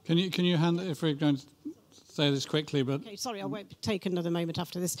Can you hand, if we're going to say this quickly, but... Okay, sorry, I won't take another moment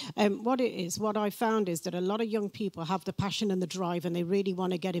after this. What I found is that a lot of young people have the passion and the drive, and they really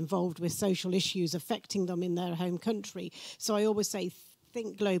want to get involved with social issues affecting them in their home country. So I always say,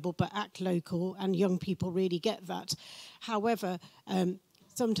 think global but act local, and young people really get that. However,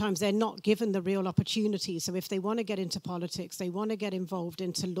 sometimes they're not given the real opportunity. So if they want to get into politics, they want to get involved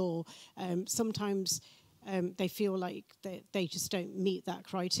into law, sometimes they feel like they just don't meet that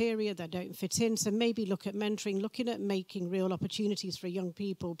criteria, they don't fit in. So maybe look at mentoring, looking at making real opportunities for young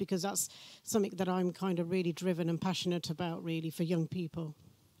people, because that's something that I'm kind of really driven and passionate about, really, for young people.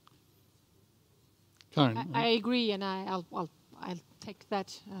 Karin? I agree, and I'll take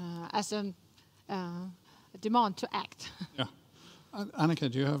that as a demand to act. Yeah. Annika,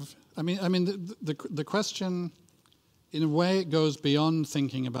 do you have... I mean, the question, in a way, it goes beyond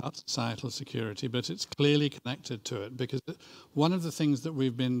thinking about societal security, but it's clearly connected to it, because one of the things that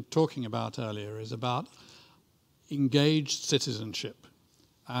we've been talking about earlier is about engaged citizenship.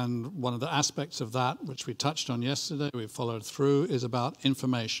 And one of the aspects of that, which we touched on yesterday, we followed through, is about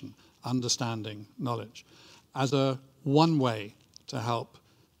information, understanding, knowledge, as one way to help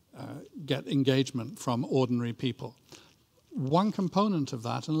get engagement from ordinary people. One component of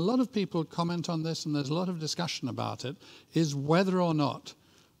that, and a lot of people comment on this, and there's a lot of discussion about it, is whether or not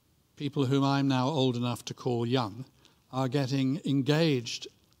people whom I'm now old enough to call young are getting engaged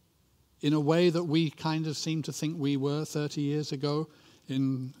in a way that we kind of seem to think we were 30 years ago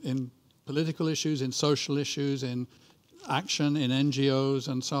in political issues, in social issues, in action, in NGOs,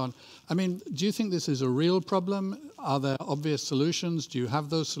 and so on. I mean, do you think this is a real problem? Are there obvious solutions? Do you have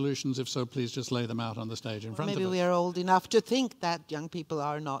those solutions? If so, please just lay them out on the stage in front of us. Maybe we are old enough to think that young people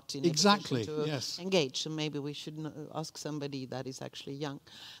are not in a position to yes. engage. So maybe we should ask somebody that is actually young.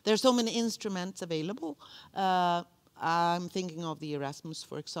 There are so many instruments available. I'm thinking of the Erasmus,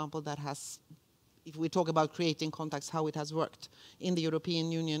 for example, that has, if we talk about creating contacts, how it has worked in the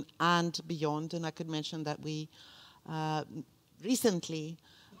European Union and beyond. And I could mention that we recently,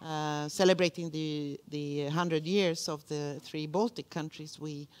 celebrating the 100 years of the 3 Baltic countries,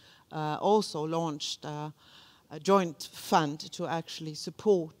 we also launched a joint fund to actually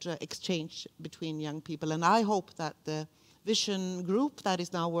support exchange between young people. And I hope that the Vision Group that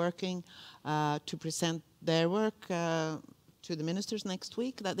is now working to present their work to the ministers next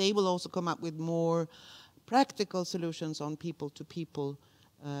week, that they will also come up with more practical solutions on people-to-people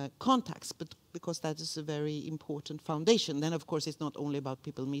contacts, but because that is a very important foundation. Then, of course, it's not only about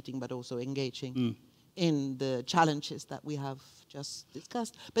people meeting, but also engaging in the challenges that we have just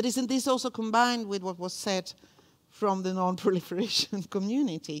discussed. But isn't this also combined with what was said from the non-proliferation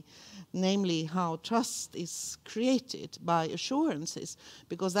community, namely how trust is created by assurances,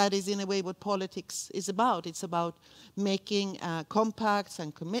 because that is in a way what politics is about. It's about making compacts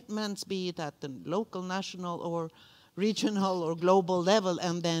and commitments, be it at the local, national, or regional or global level,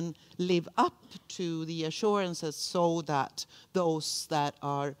 and then live up to the assurances so that those that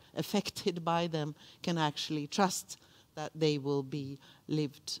are affected by them can actually trust that they will be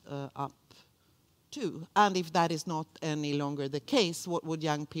lived up to. And if that is not any longer the case, what would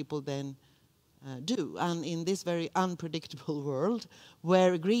young people then do? And in this very unpredictable world,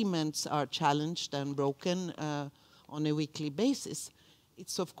 where agreements are challenged and broken on a weekly basis,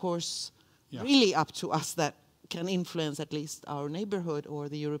 it's of course really up to us that can influence at least our neighborhood or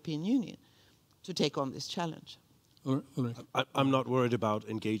the European Union to take on this challenge. I'm not worried about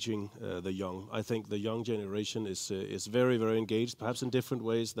engaging the young. I think the young generation is very, very engaged, perhaps in different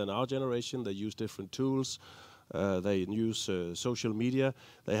ways than our generation. They use different tools. They use social media.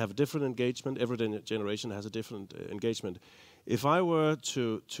 They have different engagement. Every generation has a different engagement. If I were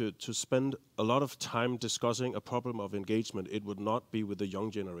to spend a lot of time discussing a problem of engagement, it would not be with the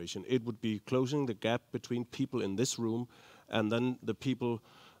young generation. It would be closing the gap between people in this room and then the people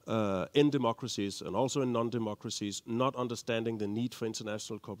in democracies and also in non-democracies, not understanding the need for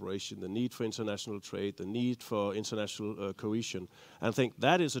international cooperation, the need for international trade, the need for international cohesion. And I think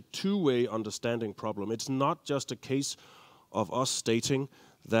that is a two-way understanding problem. It's not just a case of us stating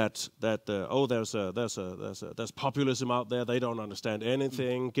that there's populism out there. They don't understand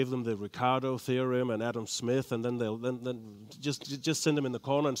anything. Give them the Ricardo theorem and Adam Smith, and then they'll just send them in the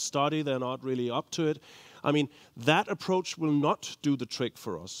corner and study. They're not really up to it. I mean, that approach will not do the trick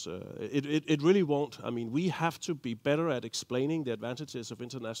for us. It really won't. I mean, we have to be better at explaining the advantages of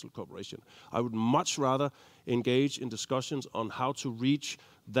international cooperation. I would much rather engage in discussions on how to reach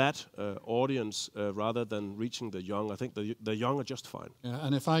that audience rather than reaching the young. I think the young are just fine. Yeah,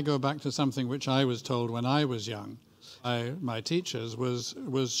 and if I go back to something which I was told when I was young, my teachers was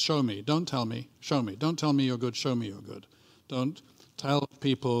show me, don't tell me, show me. Don't tell me you're good, show me you're good. Don't tell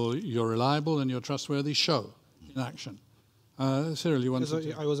people you're reliable and you're trustworthy, show in action. Cyril, you want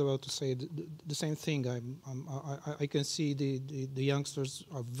to? I was about to say the same thing. I can see the youngsters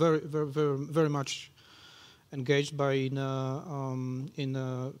are very much engaged in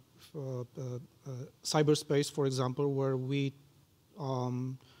cyberspace, for example, where we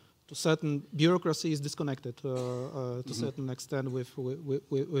to certain bureaucracy is disconnected to a certain extent with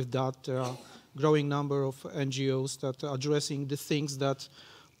that. There are growing number of NGOs that are addressing the things that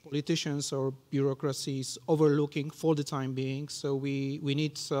politicians or bureaucracies overlooking for the time being. So we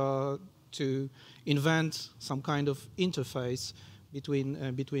need to invent some kind of interface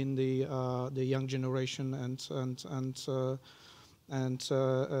between the young generation and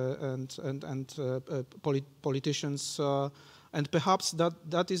politicians, and perhaps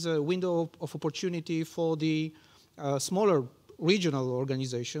that is a window of opportunity for the smaller regional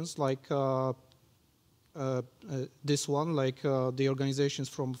organizations like this one, like the organizations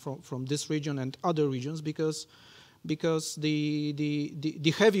from this region and other regions, because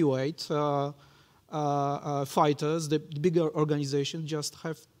the heavyweight fighters, the bigger organizations, just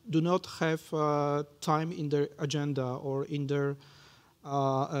do not have time in their agenda or in their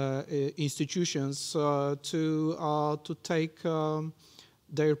institutions to take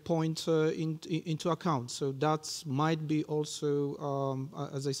their point into account. So that might be also,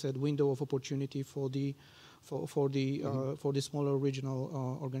 as I said, window of opportunity for the smaller regional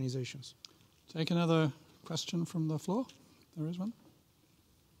organizations. Take another question from the floor. There is one.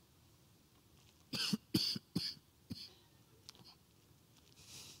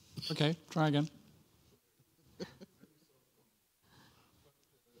 Okay, try again.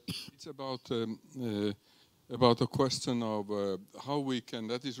 It's about a question of how we can.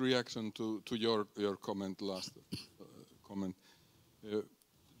 That is reaction to your comment last comment.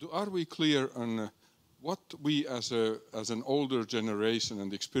 Are we clear on what we as an older generation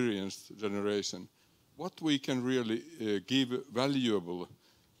and experienced generation, what we can really give valuable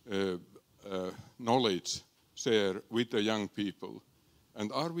knowledge share with the young people?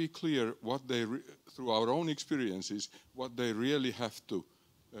 And are we clear what they, through our own experiences, what they really have to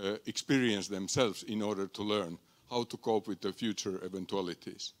experience themselves in order to learn how to cope with the future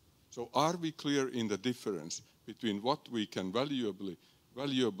eventualities? So are we clear in the difference between what we can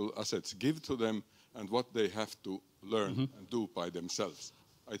valuable assets give to them and what they have to learn and do by themselves?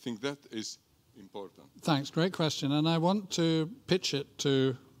 I think that is important. Thanks, great question. And I want to pitch it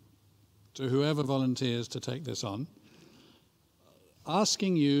to whoever volunteers to take this on,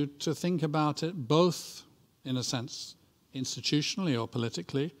 asking you to think about it both, in a sense, institutionally or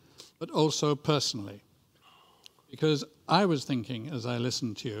politically, but also personally. Because I was thinking, as I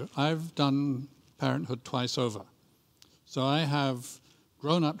listened to you, I've done parenthood twice over. So I have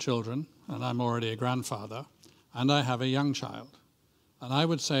grown-up children, and I'm already a grandfather, and I have a young child. And I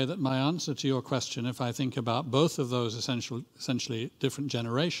would say that my answer to your question, if I think about both of those essentially different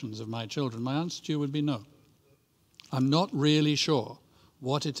generations of my children, my answer to you would be no. I'm not really sure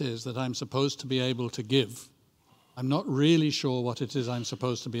what it is that I'm supposed to be able to give. I'm not really sure what it is I'm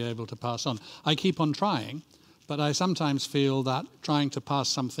supposed to be able to pass on. I keep on trying, but I sometimes feel that trying to pass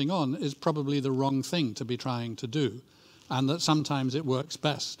something on is probably the wrong thing to be trying to do, and that sometimes it works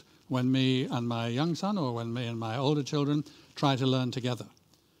best when me and my young son or when me and my older children try to learn together.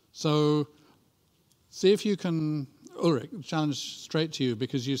 So see if you can, Ulrich, challenge straight to you,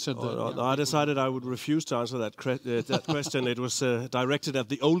 because you said that... I decided I would refuse to answer that question. It was directed at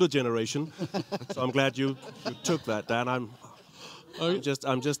the older generation, so I'm glad you took that, Dan. I'm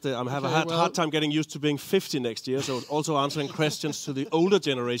having a hard time getting used to being 50 next year, so also answering questions to the older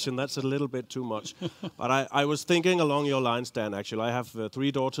generation, that's a little bit too much. But I was thinking along your lines, Dan, actually. I have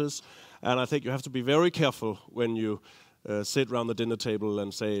 3 daughters, and I think you have to be very careful when you sit around the dinner table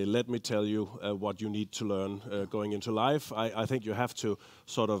and say, let me tell you what you need to learn going into life. I think you have to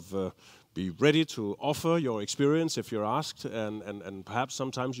sort of be ready to offer your experience if you're asked, and perhaps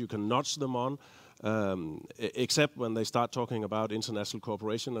sometimes you can nudge them on, except when they start talking about international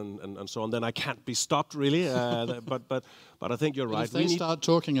cooperation and so on. Then I can't be stopped, really. But I think you're right. If they start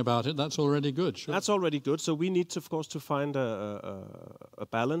talking about it, that's already good. Sure. That's already good. So we need, of course, to find a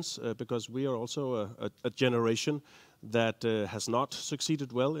balance, because we are also a generation that has not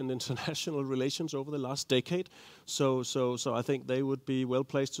succeeded well in international relations over the last decade. So I think they would be well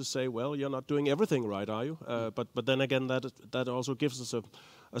placed to say, well, you're not doing everything right, are you? But then again, that also gives us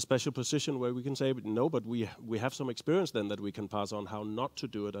a special position where we can say, no, but we have some experience then that we can pass on how not to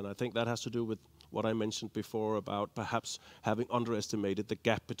do it. And I think that has to do with what I mentioned before about perhaps having underestimated the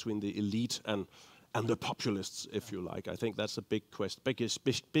gap between the elite and the populists, if you like. I think that's a big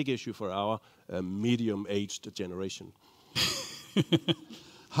issue for our medium-aged generation.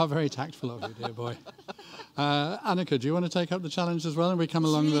 How very tactful of you, dear boy. Annika, do you want to take up the challenge as well, and we come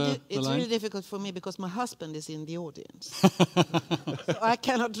along the line? It's really difficult for me because my husband is in the audience. So I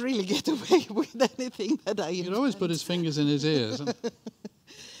cannot really get away with anything that I He'd always put his fingers in his ears.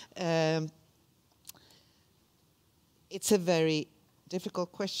 It's a very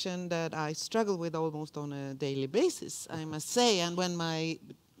difficult question that I struggle with almost on a daily basis, I must say. And when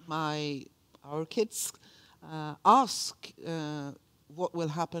our kids ask what will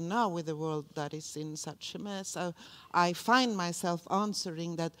happen now with the world that is in such a mess, I find myself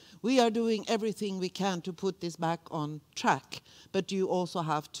answering that we are doing everything we can to put this back on track, but you also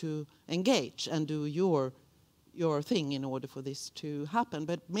have to engage and do your thing in order for this to happen.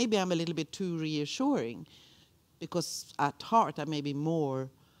 But maybe I'm a little bit too reassuring, because at heart I may be more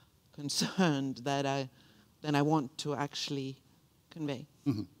concerned than I want to actually convey.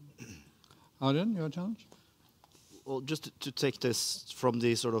 Mm-hmm. Audun, your challenge? Well, just to take this from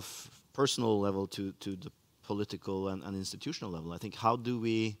the sort of personal level to the political and institutional level, I think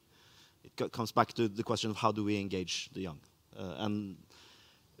it comes back to the question of how do we engage the young? And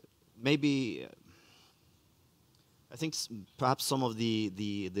maybe, I think perhaps some of the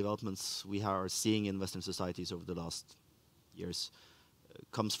developments we are seeing in Western societies over the last years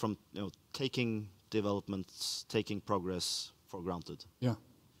comes from taking developments, taking progress for granted. Yeah.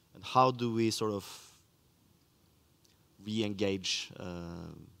 And how do we sort of re-engage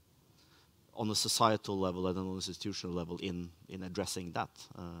on a societal level and on an institutional level in addressing that?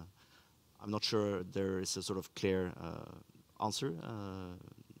 I'm not sure there is a sort of clear answer,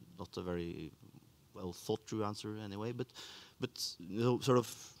 not a very well thought through answer anyway, but sort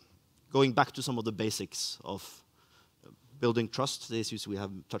of going back to some of the basics of building trust, the issues we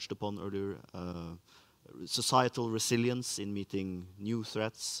have touched upon earlier, societal resilience in meeting new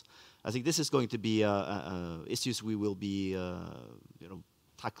threats. I think this is going to be issues we will be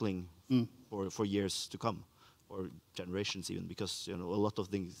tackling for years to come, or generations even, because a lot of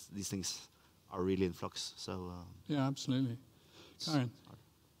these things are really in flux. So yeah, absolutely. Karin.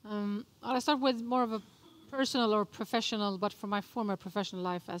 I'll start with more of a personal or professional, but from my former professional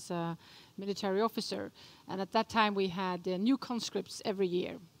life as a military officer. And at that time we had new conscripts every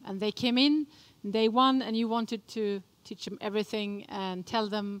year, and they came in day one, and you wanted to teach them everything and tell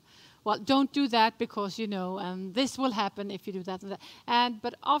them, well, don't do that because and this will happen if you do that and that.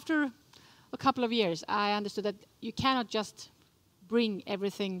 But after a couple of years, I understood that you cannot just bring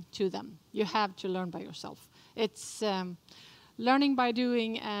everything to them. You have to learn by yourself. It's learning by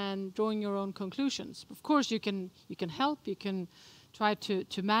doing and drawing your own conclusions. Of course, you can help. You can try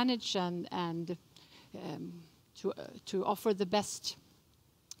to manage and to offer the best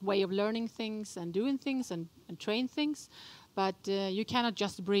way of learning things and doing things and train things. But you cannot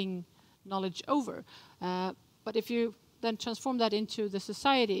just bring knowledge over. But if you then transform that into the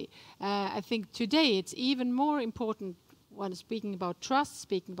society, I think today it's even more important when speaking about trust,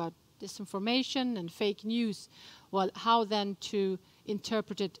 speaking about disinformation and fake news. Well, how then to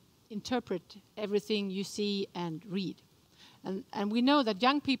interpret everything you see and read. And we know that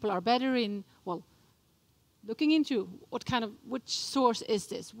young people are better in, looking into which source is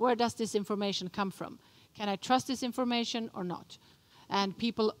this? Where does this information come from? Can I trust this information or not? And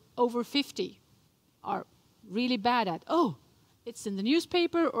people over 50 are really bad at, it's in the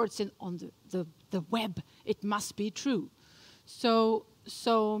newspaper or it's on the web. It must be true. So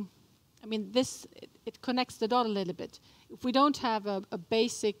I mean, it connects the dot a little bit. If we don't have a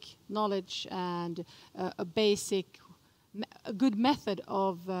basic knowledge and a good method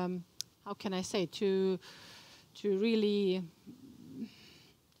of, how can I say, to really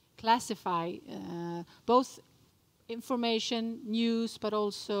classify both information, news, but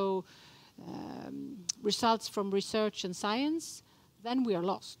also results from research and science, then we are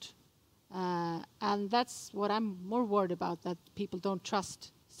lost. And that's what I'm more worried about, that people don't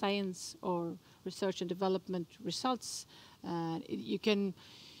trust science or research and development results. You can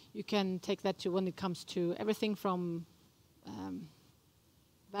take that to when it comes to everything from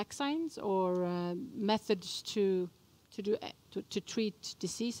vaccines or methods to treat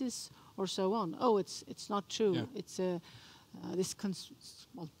diseases or so on. It's not true. Yeah. It's this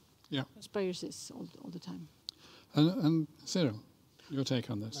conspiracies all the time. And Cyril, your take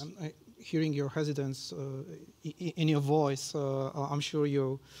on this? Hearing your hesitance in your voice, I'm sure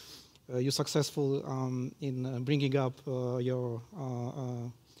you're successful in bringing up your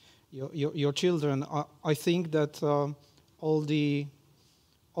children. I think that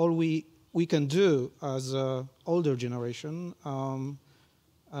all we can do as an older generation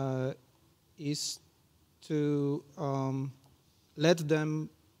is to let them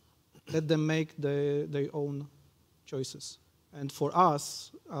make their own choices. And for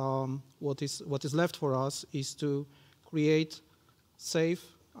us, what is left for us is to create safe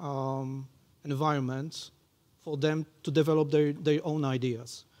environments for them to develop their own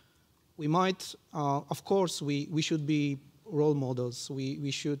ideas. We might, of course, we should be role models.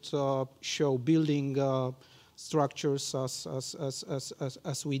 We should show building structures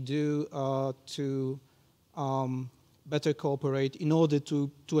as we do to better cooperate in order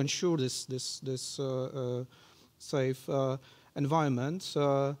to ensure this safe environment.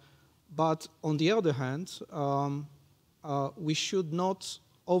 But on the other hand, we should not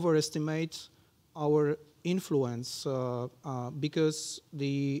overestimate our influence because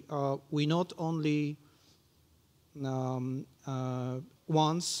we not only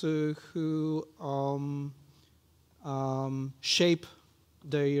ones who shape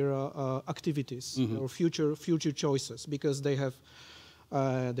their activities or future choices, because they have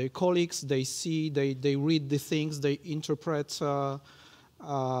their colleagues, they see, they read the things, they interpret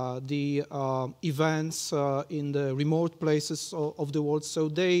the events in the remote places of the world. So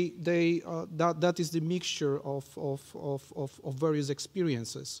that is the mixture of various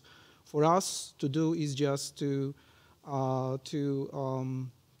experiences. For us to do is just to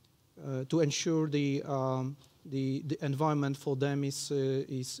ensure the environment for them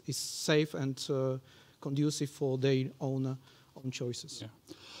is safe and conducive for their own choices. Yeah.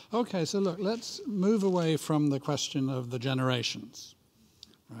 Okay, so look, let's move away from the question of the generations,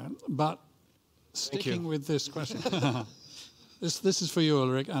 right? But sticking with this question, this is for you,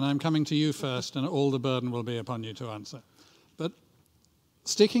 Ulrich, and I'm coming to you first, and all the burden will be upon you to answer. But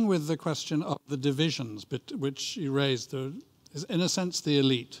sticking with the question of the divisions which you raised, is in a sense the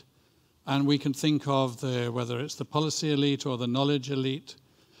elite. And we can think of whether it's the policy elite or the knowledge elite,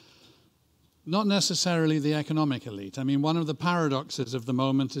 not necessarily the economic elite. I mean, one of the paradoxes of the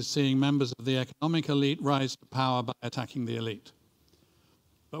moment is seeing members of the economic elite rise to power by attacking the elite.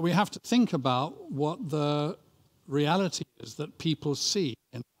 But we have to think about what the reality is that people see.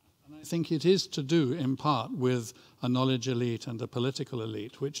 And I think it is to do, in part, with a knowledge elite and a political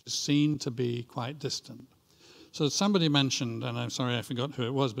elite, which is seen to be quite distant. So somebody mentioned, and I'm sorry I forgot who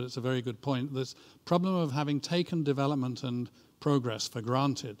it was, but it's a very good point, this problem of having taken development and progress for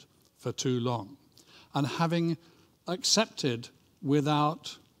granted for too long, and having accepted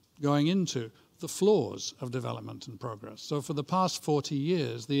without going into the flaws of development and progress. So for the past 40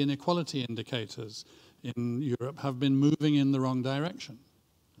 years, the inequality indicators in Europe have been moving in the wrong direction.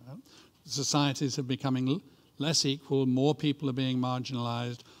 Right? Societies are becoming less equal, more people are being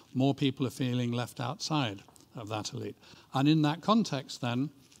marginalized, more people are feeling left outside of that elite. And in that context,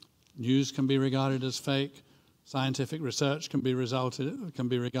 then, news can be regarded as fake, scientific research can be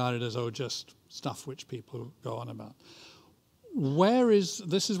regarded as, just stuff which people go on about.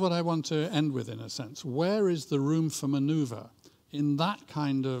 This is what I want to end with, in a sense, where is the room for maneuver in that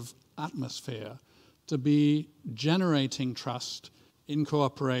kind of atmosphere to be generating trust in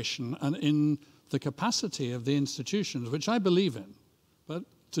cooperation and in the capacity of the institutions, which I believe in, but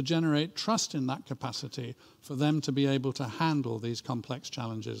to generate trust in that capacity for them to be able to handle these complex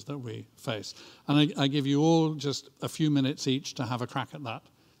challenges that we face. And I give you all just a few minutes each to have a crack at that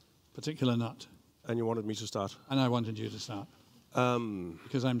particular nut. And you wanted me to start? And I wanted you to start.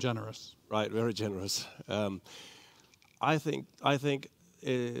 Because I'm generous. Right, very generous. I think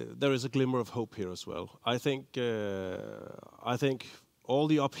there is a glimmer of hope here as well. I think all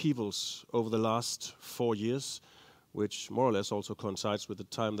the upheavals over the last 4 years, which more or less also coincides with the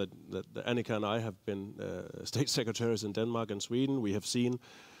time that Annika and I have been state secretaries in Denmark and Sweden. We've seen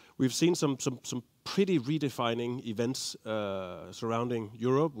some pretty redefining events surrounding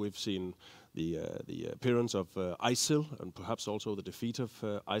Europe. We've seen the appearance of ISIL and perhaps also the defeat of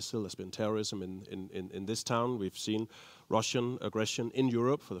ISIL. There's been terrorism in this town. We've seen Russian aggression in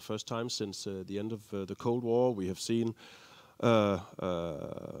Europe for the first time since the end of the Cold War. We have seen a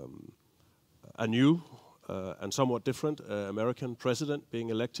new and somewhat different American president being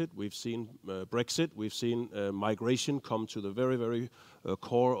elected. We've seen Brexit. We've seen migration come to the very, very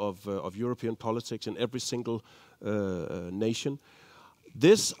core of European politics in every single nation.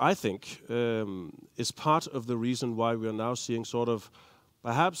 This, I think, is part of the reason why we are now seeing sort of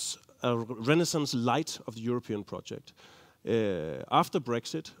perhaps a renaissance light of the European project. After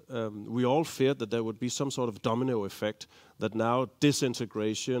Brexit, we all feared that there would be some sort of domino effect, that now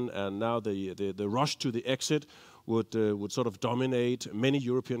disintegration and now the rush to the exit would sort of dominate many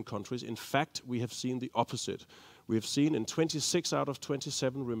European countries. In fact, we have seen the opposite. We have seen in 26 out of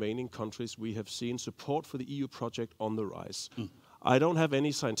 27 remaining countries, we have seen support for the EU project on the rise. I don't have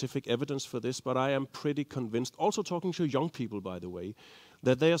any scientific evidence for this, but I am pretty convinced, also talking to young people, by the way,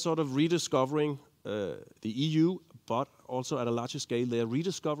 that they are sort of rediscovering the EU, but also at a larger scale, they are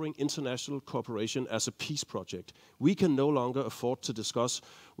rediscovering international cooperation as a peace project. We can no longer afford to discuss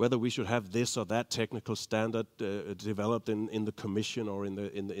whether we should have this or that technical standard developed in the Commission or in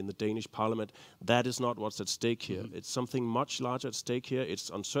the Danish Parliament. That is not what's at stake here. It's something much larger at stake here. It's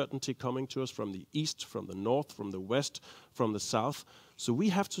uncertainty coming to us from the east, from the north, from the west, from the south. So we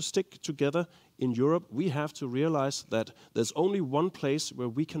have to stick together in Europe. We have to realize that there's only one place where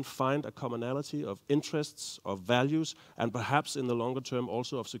we can find a commonality of interests, of values, and perhaps in the longer term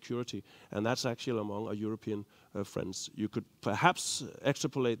also of security. And that's actually among our European friends. You could perhaps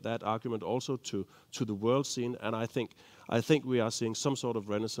extrapolate that argument also to the world scene. And I think we are seeing some sort of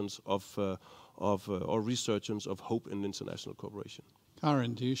renaissance or resurgence of hope in international cooperation.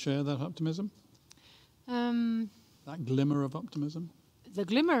 Karin, do you share that optimism? That glimmer of optimism? The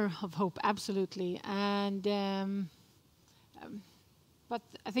glimmer of hope, absolutely. And but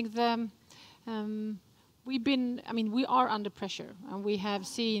I think we are under pressure, and we have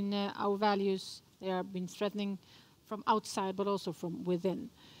seen our values. They have been threatening from outside, but also from within.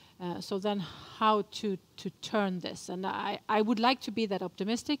 So then, how to turn this? And I would like to be that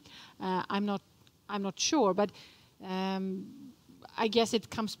optimistic. I'm not sure, but I guess it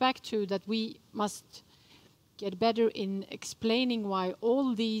comes back to that we must get better in explaining why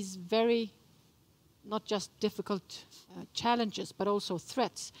all these very, not just difficult challenges, but also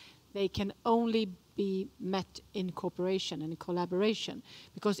threats, they can only be met in cooperation and in collaboration.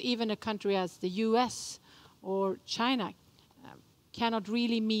 Because even a country as the US or China cannot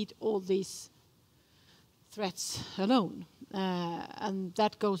really meet all these threats alone. And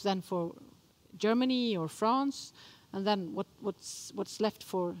that goes then for Germany or France, and then what's left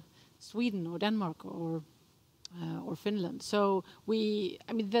for Sweden or Denmark or Finland. So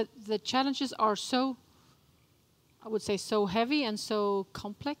the challenges are so, I would say, so heavy and so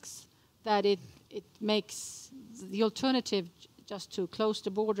complex that it makes the alternative just to close the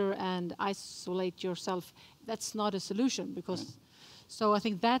border and isolate yourself. That's not a solution, because. So I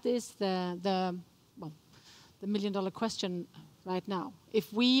think that is the $1 million question right now.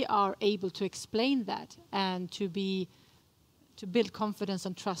 If we are able to explain that and to build confidence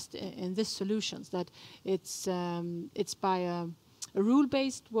and trust in these solutions, that it's by a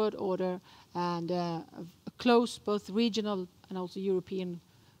rule-based world order and a close both regional and also European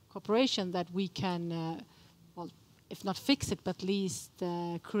cooperation, that we can, if not fix it, but at least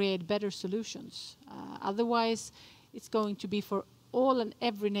create better solutions. Otherwise, it's going to be for all and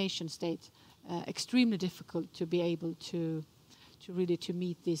every nation state extremely difficult to be able to really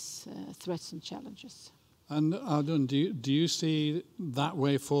meet these threats and challenges. And Audun, do you see that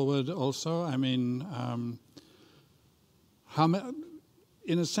way forward also? I mean,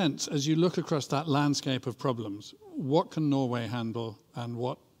 in a sense, as you look across that landscape of problems, what can Norway handle, and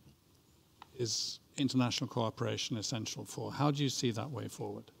what is international cooperation essential for? How do you see that way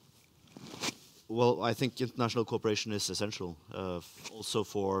forward? Well, I think international cooperation is essential, also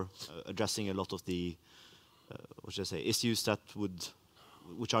for addressing a lot of the, issues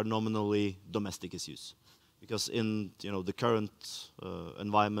which are nominally domestic issues. Because in the current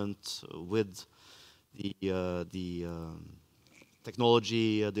environment, with the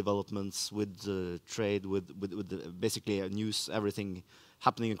technology developments, with trade, with basically news, everything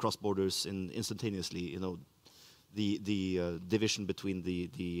happening across borders instantaneously, the division between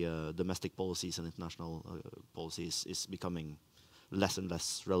the domestic policies and international policies is becoming less and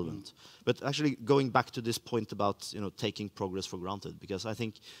less relevant. But actually, going back to this point about taking progress for granted, because I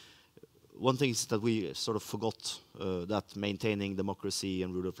think one thing is that we sort of forgot that maintaining democracy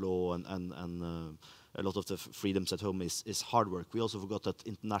and rule of law and a lot of the freedoms at home is hard work. We also forgot that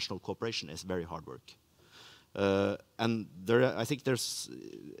international cooperation is very hard work. And I think there's,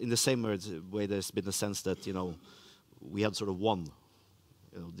 in the same way, there's been a sense that we had sort of won.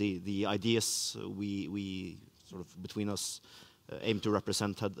 The ideas we sort of between us aim to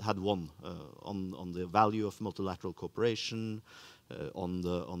represent had won on the value of multilateral cooperation, on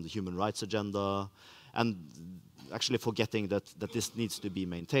the human rights agenda, and actually forgetting that this needs to be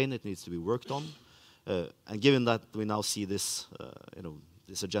maintained, it needs to be worked on. And given that we now see this,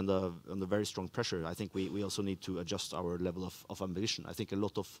 this agenda under very strong pressure, I think we also need to adjust our level of ambition. I think a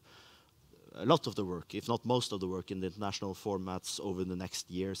lot of the work, if not most of the work in the international formats over the next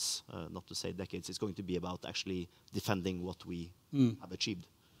years, not to say decades, is going to be about actually defending what we have achieved.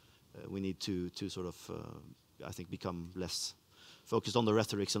 We need to sort of, I think, become less focused on the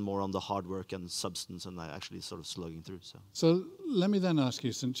rhetorics and more on the hard work and substance, and actually sort of slugging through. So let me then ask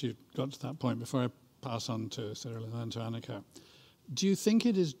you, since you got to that point, before I pass on to Cyril and then to Annika, do you think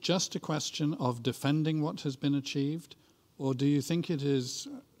it is just a question of defending what has been achieved, or do you think it is,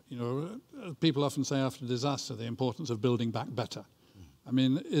 you know, people often say after disaster the importance of building back better. I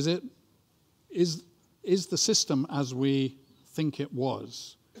mean, is the system as we think it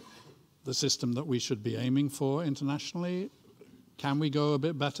was the system that we should be aiming for internationally? Can we go a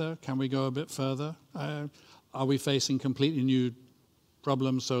bit better? Can we go a bit further? Are we facing completely new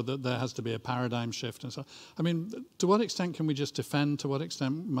problems so that there has to be a paradigm shift and so? I mean, to what extent can we just defend? To what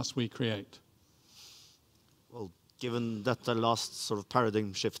extent must we create? Well, given that the last sort of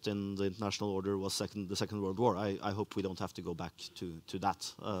paradigm shift in the international order was the Second World War, I hope we don't have to go back to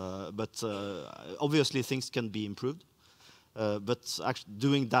that. But obviously things can be improved. But actually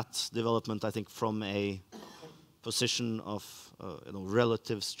doing that development, I think, from a position of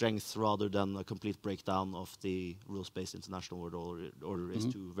relative strength rather than a complete breakdown of the rules-based international order is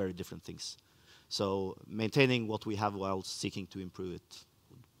two very different things. So maintaining what we have while seeking to improve it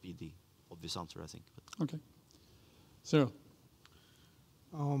would be the obvious answer, I think. Okay. Cyril.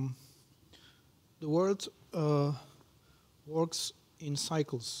 The world works in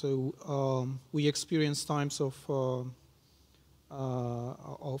cycles. So we experience times of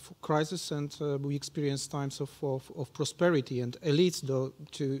crisis, and we experience times of prosperity. And elites, though,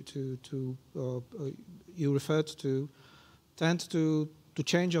 you referred to, tend to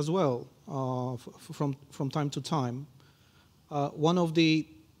change as well from time to time. One of the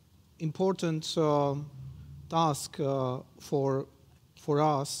important tasks for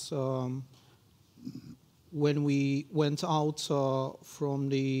us when we went out from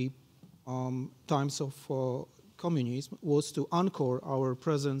the times of communism was to anchor our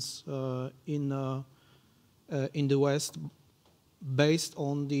presence in the West based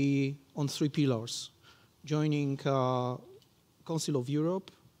on three pillars: joining Council of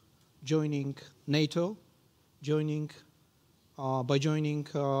Europe, joining NATO, by joining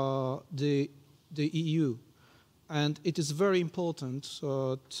the EU. And it is very important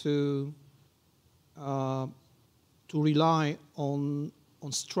to rely on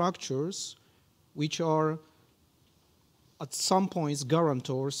structures which are at some points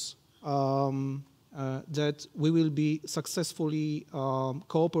guarantors that we will be successfully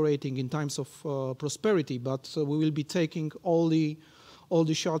cooperating in times of prosperity, but we will be taking all the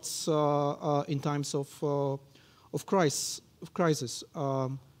shots in times of crisis.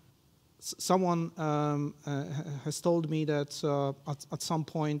 Someone has told me that at some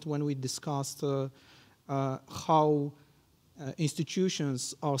point when we discussed how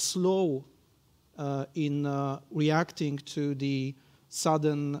institutions are slow in reacting to the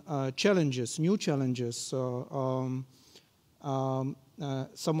sudden challenges, new challenges.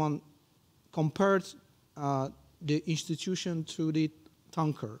 Someone compared the institution to the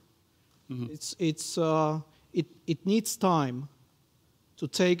tanker. Mm-hmm. It needs time to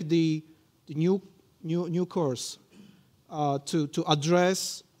take the new course to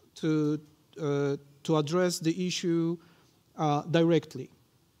address the issue directly.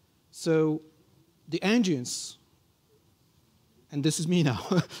 So the engines, and this is me now,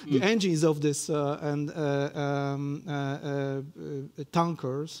 the engines of this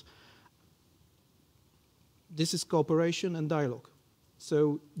tankers, this is cooperation and dialogue.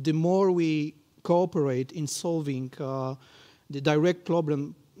 So the more we cooperate in solving the direct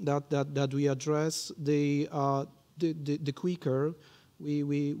problem that we address, the quicker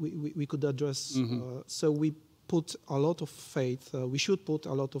we could address. Mm-hmm. So we put a lot of faith. We should put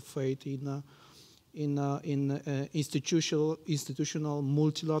a lot of faith in institutional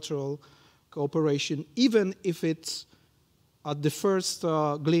multilateral cooperation, even if it's at the first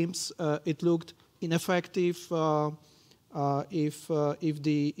glimpse it looked ineffective. If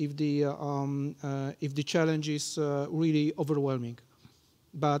the challenge is really overwhelming,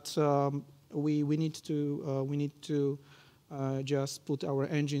 but we need to just put our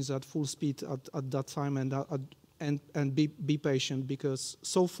engines at full speed at that time and be patient, because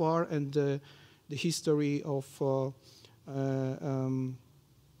so far and the history of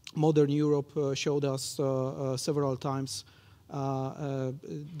modern Europe showed us several times the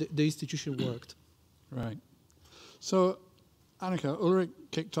institution worked. Right. So, Annika, Ulrich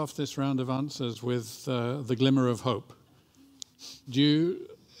kicked off this round of answers with the glimmer of hope. Do you,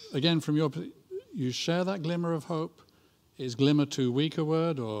 again, from you share that glimmer of hope? Is glimmer too weak a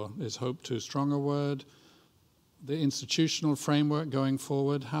word, or is hope too strong a word? The institutional framework going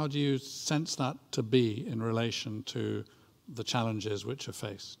forward, how do you sense that to be in relation to the challenges which are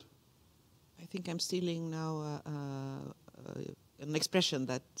faced? I think I'm stealing now an expression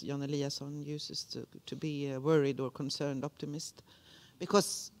that Jan Eliasson uses to be a worried or concerned optimist.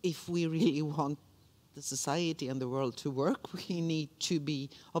 Because if we really want the society and the world to work, we need to be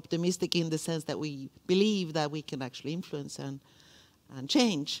optimistic in the sense that we believe that we can actually influence and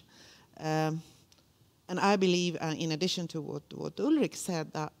change. And I believe, in addition to what Ulrich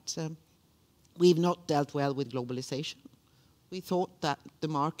said, that we've not dealt well with globalization. We thought that the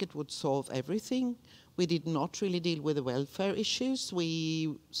market would solve everything. We did not really deal with the welfare issues.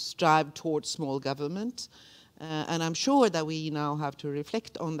 We strived towards small government. And I'm sure that we now have to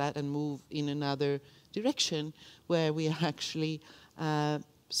reflect on that and move in another direction where we actually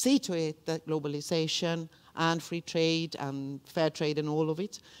see to it that globalization and free trade and fair trade and all of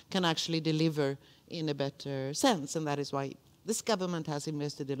it can actually deliver in a better sense. And that is why this government has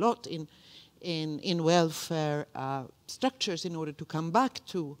invested a lot in welfare structures in order to come back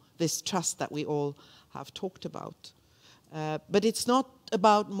to this trust that we all have talked about. But it's not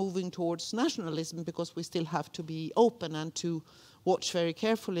about moving towards nationalism, because we still have to be open and to watch very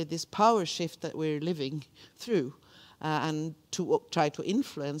carefully this power shift that we're living through, and to try to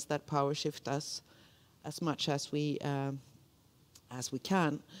influence that power shift as much as we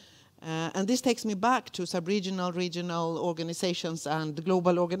can. And this takes me back to sub-regional, regional organizations and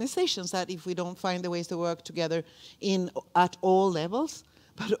global organizations, that if we don't find the ways to work together at all levels,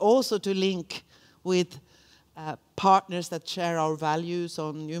 but also to link with partners that share our values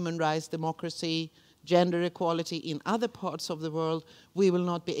on human rights, democracy, gender equality in other parts of the world, we will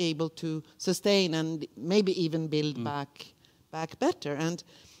not be able to sustain and maybe even build back better. And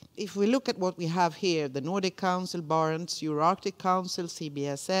if we look at what we have here, the Nordic Council, Barents, Euro-Arctic Council,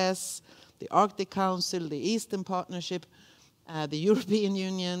 CBSS, the Arctic Council, the Eastern Partnership, the European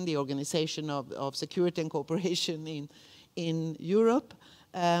Union, the Organization of Security and Cooperation in Europe,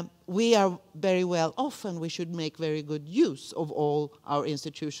 we are very well off, and we should make very good use of all our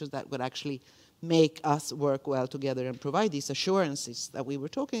institutions that would actually make us work well together and provide these assurances that we were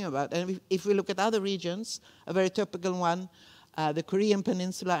talking about. And if we look at other regions, a very typical one, the Korean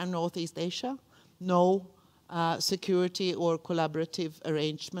Peninsula and Northeast Asia, no security or collaborative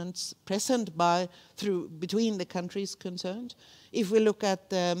arrangements present between the countries concerned. If we look at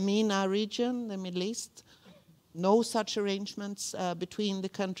the MENA region, the Middle East, no such arrangements between the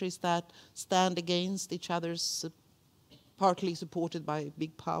countries that stand against each other's, partly supported by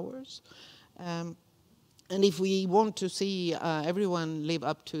big powers. And if we want to see everyone live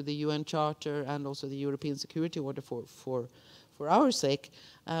up to the UN Charter and also the European Security Order for our sake,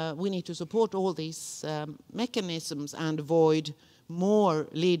 we need to support all these mechanisms and avoid more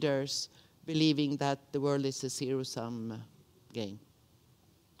leaders believing that the world is a zero-sum game.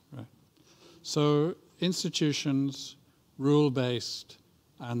 Right. So institutions, rule-based,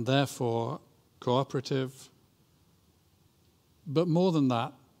 and therefore cooperative, but more than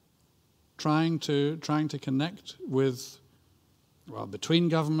that, trying to connect with, well, between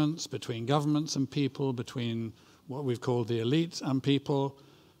governments and people, between what we've called the elites and people.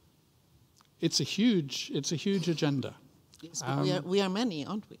 It's a huge agenda. Yes, but we are many,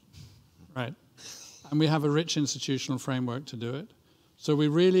 aren't we? Right. And we have a rich institutional framework to do it. So we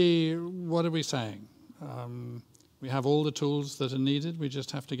really, what are we saying? We have all the tools that are needed. We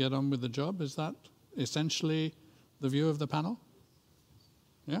just have to get on with the job. Is that essentially the view of the panel?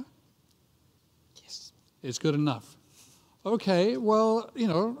 Yeah? Yes. It's good enough. Okay, well,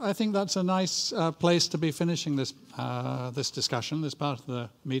 I think that's a nice place to be finishing this discussion, this part of the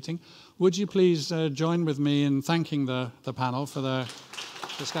meeting. Would you please join with me in thanking the panel for their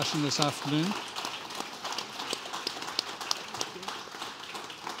discussion this afternoon?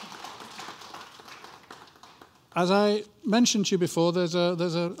 As I mentioned to you before, there's a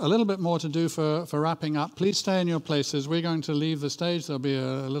little bit more to do for wrapping up. Please stay in your places. We're going to leave the stage. There'll be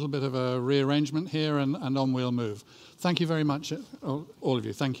a little bit of a rearrangement here, and on we'll move. Thank you very much, all of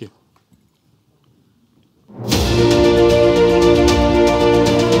you. Thank you.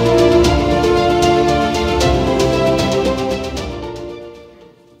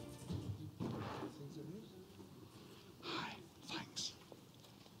 Hi, thanks.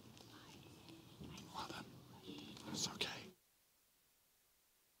 Well done. That's okay.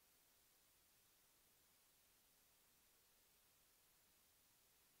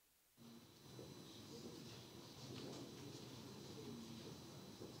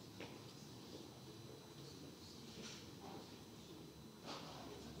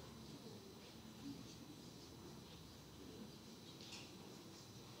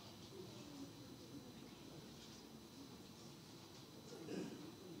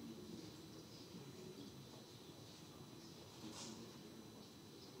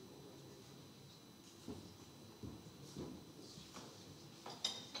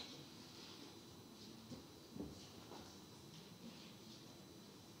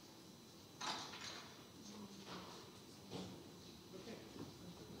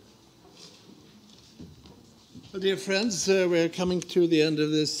 Well, dear friends, we're coming to the end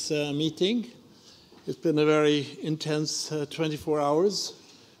of this meeting. It's been a very intense 24 hours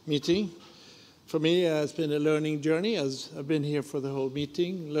meeting. For me, it's been a learning journey, as I've been here for the whole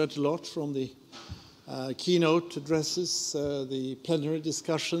meeting, learned a lot from the keynote addresses, the plenary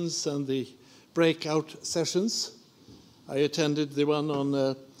discussions, and the breakout sessions. I attended the one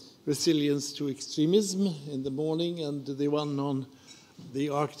on resilience to extremism in the morning and the one on the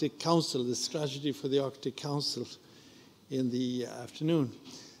Arctic Council, the strategy for the Arctic Council in the afternoon.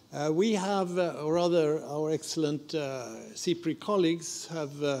 We have, or rather our excellent SIPRI colleagues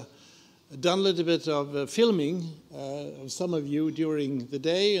have done a little bit of filming of some of you during the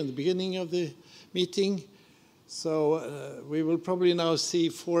day and the beginning of the meeting. So we will probably now see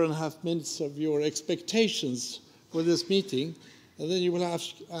 4.5 minutes of your expectations for this meeting. And then you will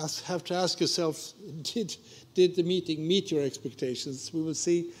have to ask yourself, did the meeting meet your expectations? We will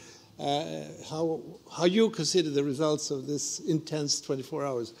see how you consider the results of this intense 24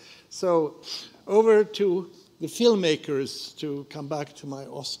 hours. So over to the filmmakers to come back to my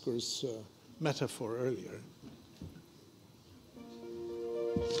Oscars metaphor earlier.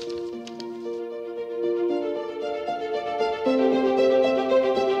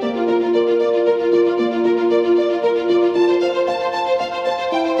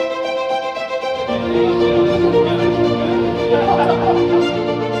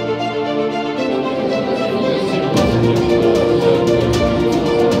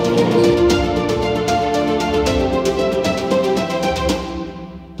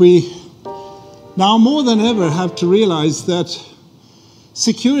 We now more than ever have to realize that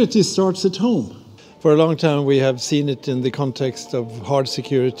security starts at home. For a long time we have seen it in the context of hard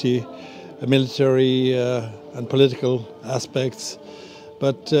security, military and political aspects.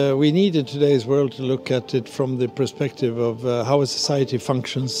 But we need in today's world to look at it from the perspective of how a society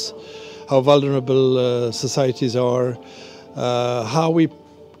functions, how vulnerable societies are, how we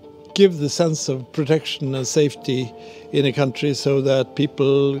give the sense of protection and safety in a country so that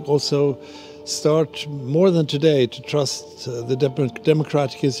people also start more than today to trust the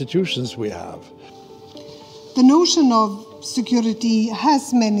democratic institutions we have. The notion of security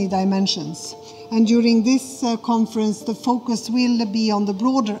has many dimensions, and during this conference the focus will be on the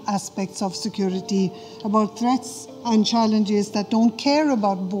broader aspects of security, about threats and challenges that don't care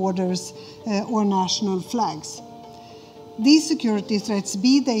about borders or national flags. These security threats,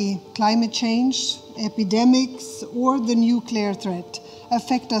 be they climate change, epidemics, or the nuclear threat,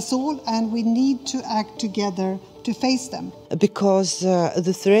 affect us all, and we need to act together to face them. Because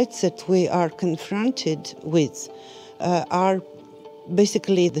the threats that we are confronted with are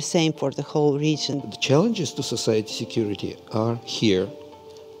basically the same for the whole region. The challenges to society security are here.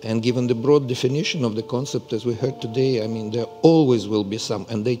 And given the broad definition of the concept as we heard today, I mean, there always will be some,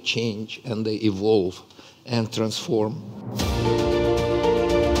 and they change, and they evolve and transform.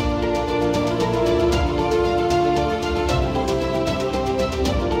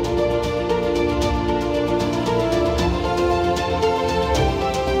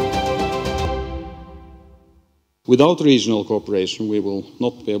 Without regional cooperation, we will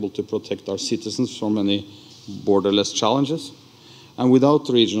not be able to protect our citizens from any borderless challenges. And without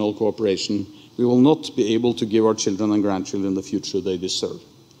regional cooperation, we will not be able to give our children and grandchildren the future they deserve.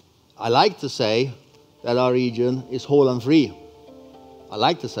 I like to say that our region is whole and free. I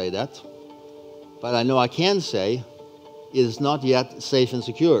like to say that, but I know I can say it is not yet safe and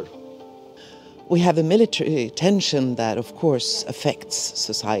secure. We have a military tension that, of course, affects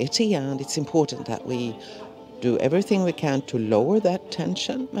society, and it's important that we do everything we can to lower that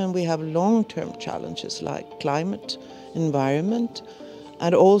tension. And we have long-term challenges like climate, environment,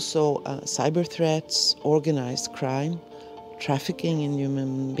 and also cyber threats, organized crime, trafficking in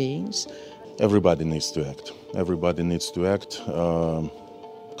human beings. Everybody needs to act. Everybody needs to act.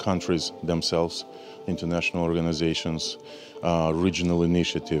 Countries themselves, international organizations, regional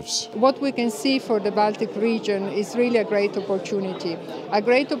initiatives. What we can see for the Baltic region is really a great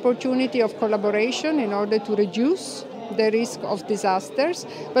opportunity of collaboration in order to reduce the risk of disasters,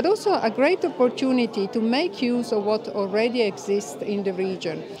 but also a great opportunity to make use of what already exists in the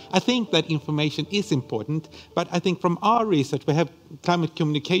region. I think that information is important, but I think from our research, we have climate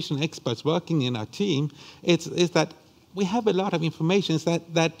communication experts working in our team, is that we have a lot of information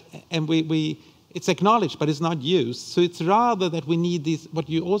and it's acknowledged, but it's not used. So it's rather that we need these, what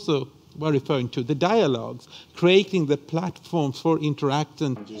you also were referring to, the dialogues, creating the platforms for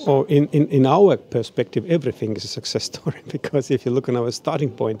interaction. Or in our perspective, everything is a success story, because if you look on our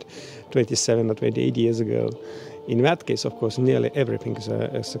starting point 27 or 28 years ago, in that case, of course, nearly everything is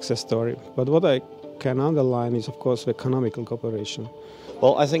a success story. But what I can underline is, of course, the economical cooperation.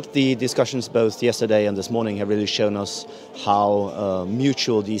 Well, I think the discussions both yesterday and this morning have really shown us how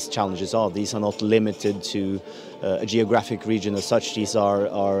mutual these challenges are. These are not limited to a geographic region as such. These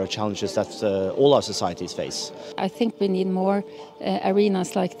are challenges that all our societies face. I think we need more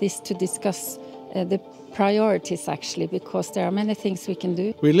arenas like this to discuss the priorities, actually, because there are many things we can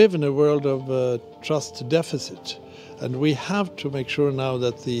do. We live in a world of trust deficit, and we have to make sure now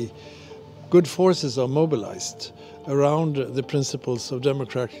that the good forces are mobilized around the principles of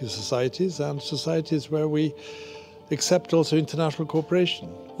democratic societies and societies where we accept also international cooperation.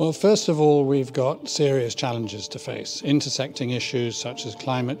 Well, first of all, we've got serious challenges to face, intersecting issues such as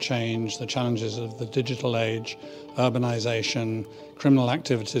climate change, the challenges of the digital age, urbanization, criminal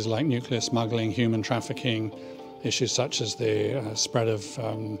activities like nuclear smuggling, human trafficking, issues such as the spread of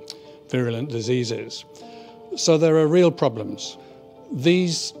virulent diseases. So there are real problems.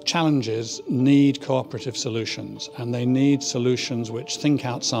 These challenges need cooperative solutions, and they need solutions which think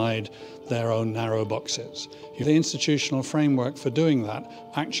outside their own narrow boxes. The institutional framework for doing that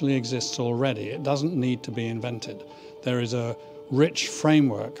actually exists already. It doesn't need to be invented. There is a rich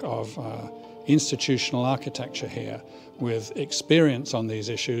framework of institutional architecture here with experience on these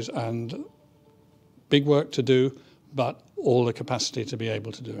issues and big work to do, but all the capacity to be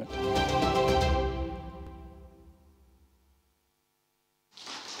able to do it.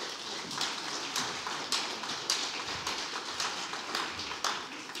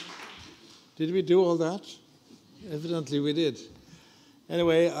 Did we do all that? Evidently we did.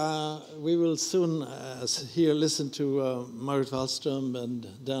 Anyway, we will soon here listen to Margot Wallström and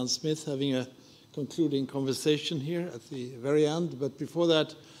Dan Smith having a concluding conversation here at the very end. But before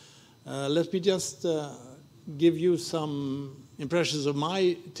that, let me just give you some impressions of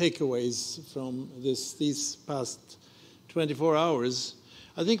my takeaways from these past 24 hours.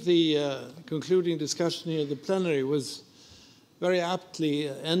 I think the concluding discussion here, the plenary, was very aptly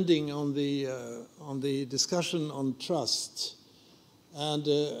ending on the discussion on trust. And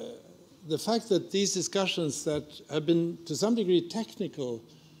the fact that these discussions that have been to some degree technical,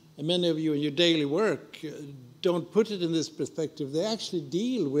 and many of you in your daily work don't put it in this perspective, they actually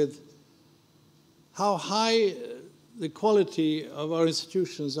deal with how high the quality of our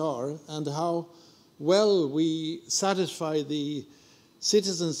institutions are and how well we satisfy the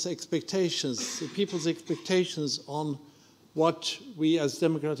citizens' expectations, the people's expectations on what we as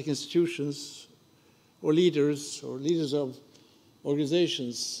democratic institutions or leaders of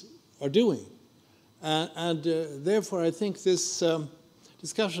organizations are doing. And therefore, I think this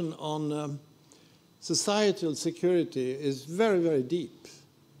discussion on societal security is very, very deep.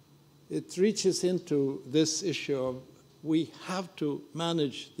 It reaches into this issue of we have to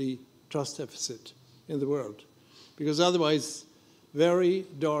manage the trust deficit in the world, because otherwise very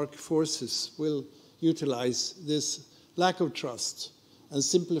dark forces will utilize this lack of trust and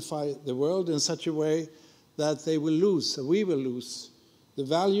simplify the world in such a way that they will lose, and we will lose, the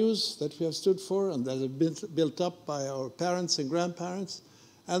values that we have stood for and that have been built up by our parents and grandparents,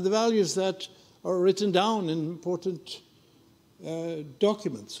 and the values that are written down in important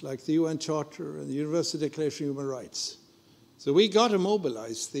documents like the UN Charter and the Universal Declaration of Human Rights. So we got to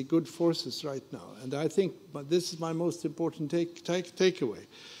mobilize the good forces right now, and I think this is my most important takeaway,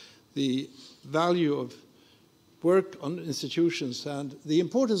 the value of work on institutions and the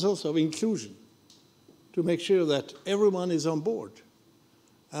importance also of inclusion, to make sure that everyone is on board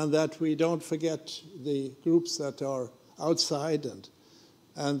and that we don't forget the groups that are outside and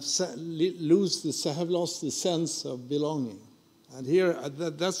have lost the sense of belonging. And here,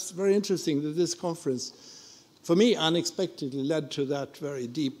 that's very interesting that this conference, for me, unexpectedly led to that very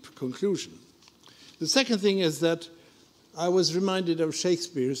deep conclusion. The second thing is that I was reminded of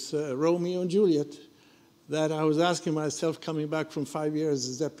Shakespeare's Romeo and Juliet, that I was asking myself, coming back from 5 years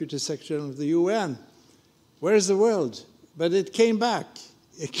as Deputy Secretary of the UN, where's the world? But it came back.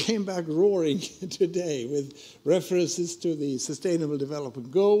 It came back roaring today with references to the Sustainable Development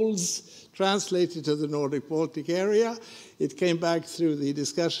Goals, translated to the Nordic-Baltic area. It came back through the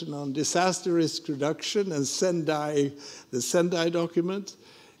discussion on disaster risk reduction and the Sendai document.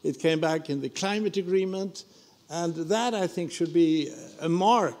 It came back in the climate agreement. And that, I think, should be a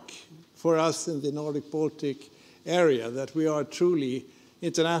mark for us in the Nordic-Baltic area, that we are truly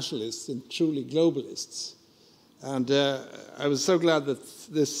internationalists and truly globalists. And I was so glad that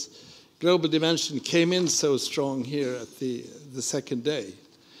this global dimension came in so strong here at the second day.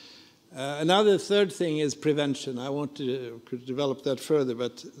 Another third thing is prevention. I want to develop that further,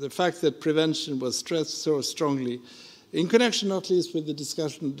 but the fact that prevention was stressed so strongly, in connection not least with the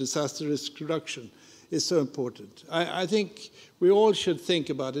discussion of disaster risk reduction, is so important. I think we all should think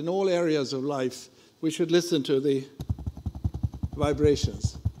about, in all areas of life, we should listen to the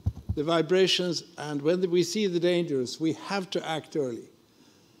vibrations. The vibrations, and when we see the dangers, we have to act early.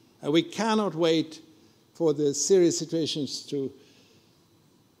 And we cannot wait for the serious situations to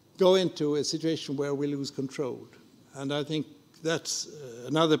go into a situation where we lose control. And I think that's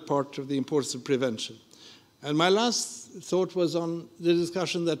another part of the importance of prevention. And my last thought was on the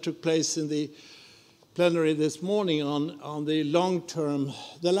discussion that took place in the plenary this morning on the long-term,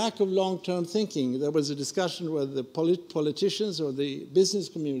 the lack of long-term thinking. There was a discussion whether the politicians or the business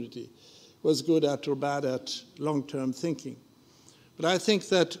community was good at or bad at long-term thinking. But I think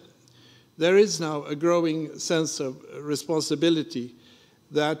that there is now a growing sense of responsibility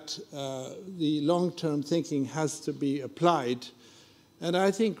that the long-term thinking has to be applied. And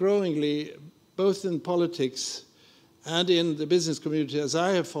I think growingly, both in politics and in the business community, as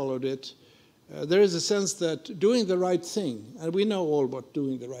I have followed it, there is a sense that doing the right thing, and we know all what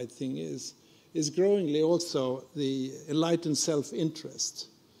doing the right thing is growingly also the enlightened self-interest.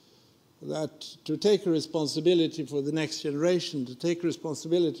 That to take a responsibility for the next generation, to take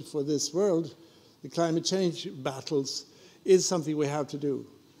responsibility for this world, the climate change battles, is something we have to do.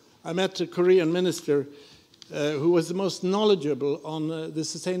 I met a Korean minister who was the most knowledgeable on the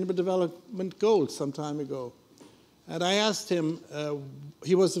Sustainable Development Goals some time ago. And I asked him,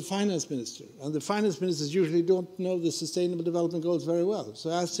 he was the finance minister, and the finance ministers usually don't know the Sustainable Development Goals very well. So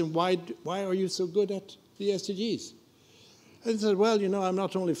I asked him, why are you so good at the SDGs? And he said, well, you know, I'm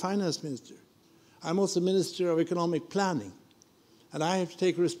not only finance minister, I'm also minister of economic planning. And I have to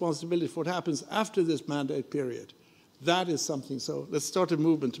take responsibility for what happens after this mandate period. That is something. So let's start a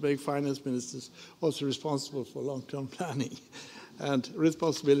movement to make finance ministers also responsible for long-term planning and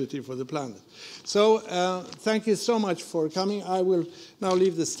responsibility for the planet. So thank you so much for coming. I will now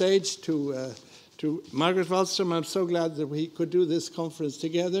leave the stage to Margot Wallström. I'm so glad that we could do this conference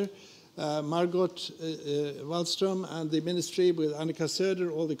together. Margot Wallström and the ministry with Annika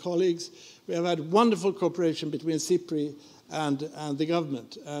Söder, all the colleagues. We have had wonderful cooperation between SIPRI and the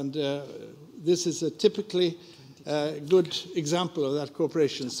government. And this is a typically good example of that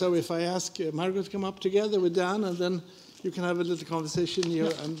cooperation. So if I ask Margot to come up together with Dan, and then you can have a little conversation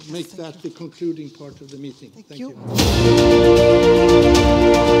here and make that the concluding part of the meeting. Thank you.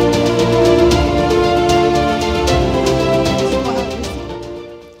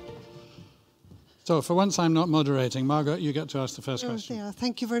 So for once I'm not moderating. Margot, you get to ask the first question. Yeah,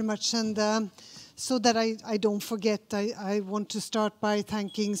 thank you very much. And so that I don't forget, I want to start by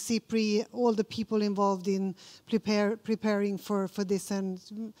thanking SIPRI, all the people involved in preparing for this and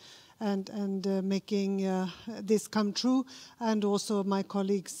making this come true, and also my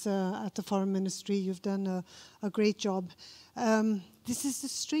colleagues at the Foreign Ministry. You've done a great job. This is the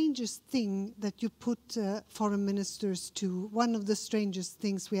strangest thing that you put foreign ministers to. One of the strangest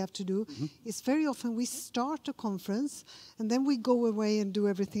things we have to do is very often we start a conference and then we go away and do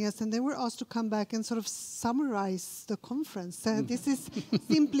everything else, and then we're asked to come back and sort of summarize the conference. This is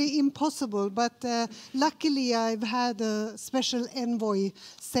simply impossible, but luckily I've had a special envoy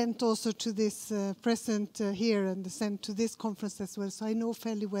sent also to this present here and sent to this conference as well, so I know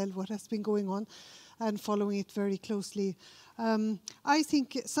fairly well what has been going on and following it very closely. I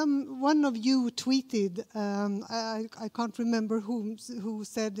think one of you tweeted, I can't remember who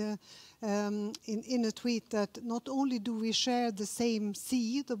said in a tweet that not only do we share the same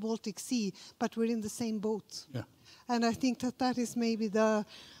sea, the Baltic Sea, but we're in the same boat. Yeah. And I think that is maybe the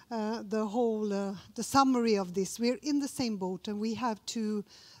whole the summary of this. We're in the same boat, and we have to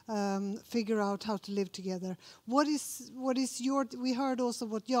figure out how to live together. What is your? We heard also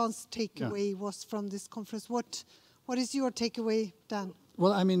what Jan's takeaway was from this conference. What is your takeaway, Dan?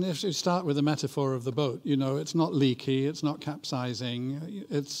 Well, I mean, if you start with the metaphor of the boat, you know, it's not leaky, it's not capsizing,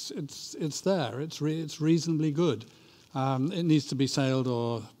 it's there, it's reasonably good. It needs to be sailed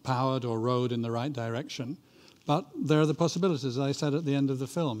or powered or rowed in the right direction. But there are the possibilities, as I said at the end of the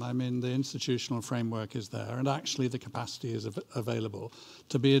film. I mean, the institutional framework is there, and actually the capacity is available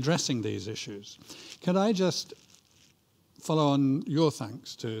to be addressing these issues. Can I just follow on your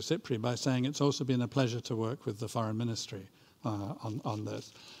thanks to SIPRI by saying it's also been a pleasure to work with the Foreign Ministry on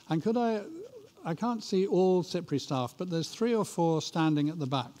this. And could I can't see all SIPRI staff, but there's 3 or 4 standing at the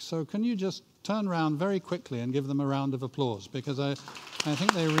back. So can you just turn around very quickly and give them a round of applause, because I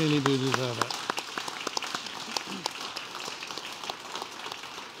think they really do deserve it.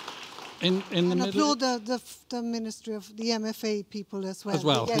 In the middle, applaud the Ministry of the MFA people as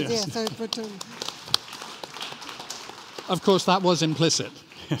well. Yes. So of course, that was implicit.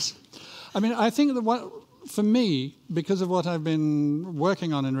 Yes. I mean, I think that for me, because of what I've been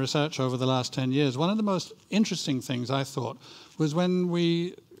working on in research over the last 10 years, one of the most interesting things I thought was when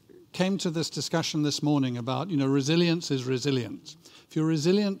we came to this discussion this morning about, resilience is resilience. If you're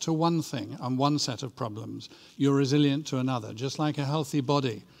resilient to one thing and one set of problems, you're resilient to another, just like a healthy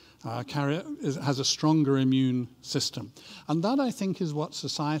body has a stronger immune system. And that, I think, is what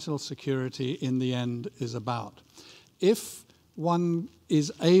societal security in the end is about. If one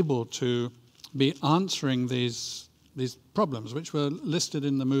is able to be answering these problems, which were listed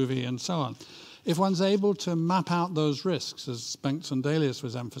in the movie and so on, if one's able to map out those risks, as Bengt Sundelius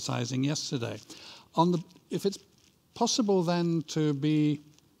was emphasizing yesterday, if it's possible then to be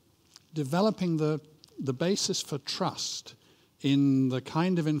developing the basis for trust in the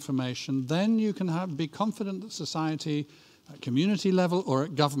kind of information, then you can be confident that society at community level or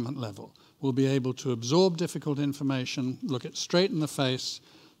at government level will be able to absorb difficult information, look it straight in the face,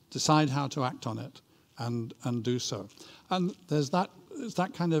 decide how to act on it, and do so. And it's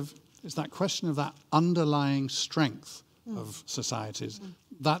that question of that underlying strength of societies.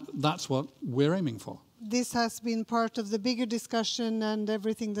 That's what we're aiming for. This has been part of the bigger discussion and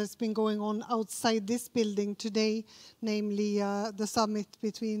everything that's been going on outside this building today, namely the summit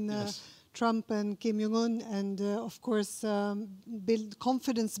between Trump and Kim Jong-un, and of course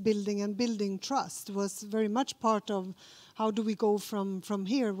confidence building and building trust was very much part of how do we go from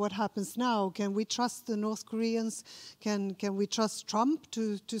here? What happens now? Can we trust the North Koreans? Can we trust Trump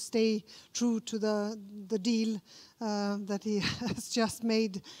to stay true to the deal that he has just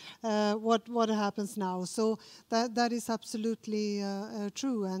made? What happens now? So that is absolutely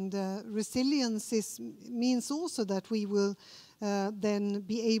true. And resilience means also that we will then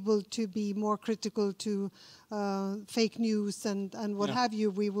be able to be more critical to fake news and what have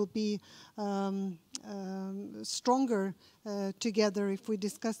you. We will be stronger together if we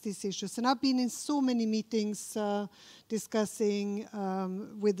discuss these issues. And I've been in so many meetings discussing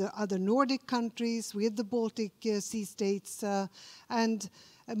with the other Nordic countries, with the Baltic Sea states, and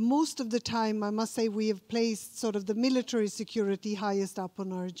most of the time, I must say, we have placed sort of the military security highest up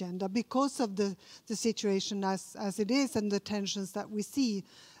on our agenda because of the situation as it is and the tensions that we see.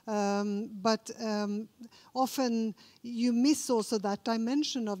 But often you miss also that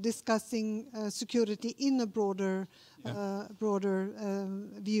dimension of discussing security in a broader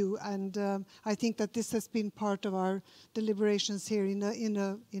view, and I think that this has been part of our deliberations here in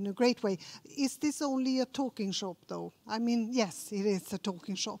a great way. Is this only a talking shop, though? I mean, yes, it is a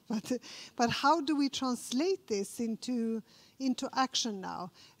talking shop, but how do we translate this into action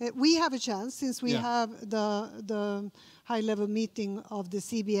now? We have a chance, since we have the high-level meeting of the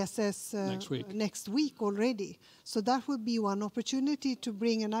CBSS next week already. So that would be one opportunity to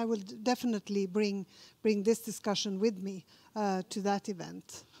bring, and I will definitely bring this discussion with me to that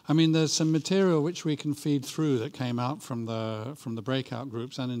event. I mean, there's some material which we can feed through that came out from the breakout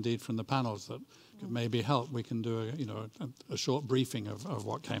groups and indeed from the panels that could maybe help. We can do a short briefing of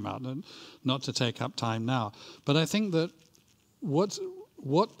what came out, and not to take up time now. But I think that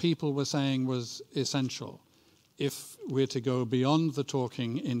what people were saying was essential, if we're to go beyond the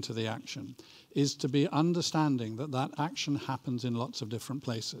talking into the action, is to be understanding that action happens in lots of different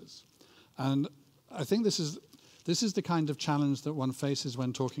places. And I think this is the kind of challenge that one faces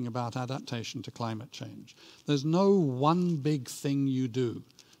when talking about adaptation to climate change. There's no one big thing you do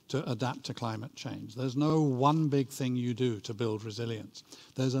to adapt to climate change. There's no one big thing you do to build resilience.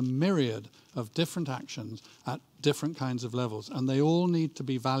 There's a myriad of different actions at different kinds of levels, and they all need to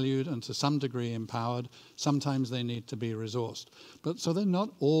be valued and to some degree empowered. Sometimes they need to be resourced. So they're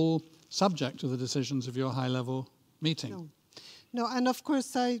not all subject to the decisions of your high-level meeting. No, and of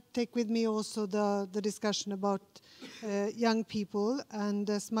course I take with me also the discussion about young people, and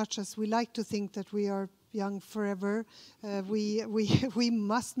as much as we like to think that we are young forever, we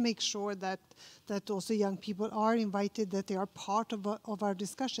must make sure that also young people are invited, that they are part of our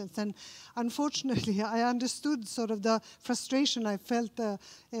discussions. And unfortunately, I understood sort of the frustration I felt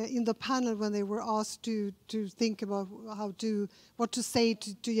in the panel when they were asked to think about what to say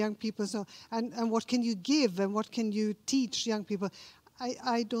to young people. So and what can you give and what can you teach young people?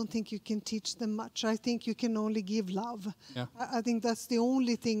 I don't think you can teach them much. I think you can only give love. Yeah. I think that's the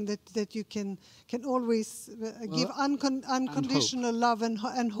only thing that you can always give unconditional love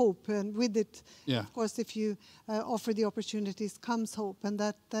and hope. And with it, of course, if you offer the opportunities, comes hope. And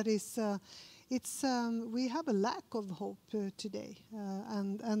that is, we have a lack of hope today.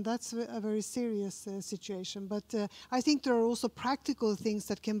 And that's a very serious situation. But I think there are also practical things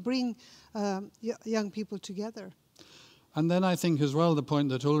that can bring young people together. And then I think as well the point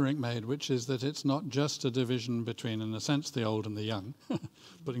that Ulrich made, which is that it's not just a division between, in a sense, the old and the young,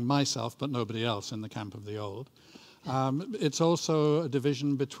 putting myself but nobody else in the camp of the old. It's also a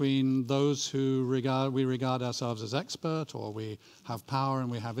division between those who we regard ourselves as expert, or we have power and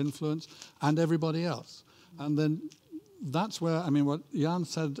we have influence, and everybody else. And then that's where, I mean, what Jan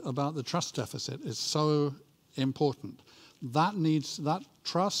said about the trust deficit is so important. That needs, that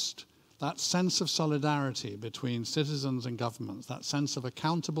trust, that sense of solidarity between citizens and governments, that sense of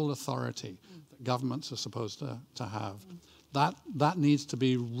accountable authority that governments are supposed to have, that needs to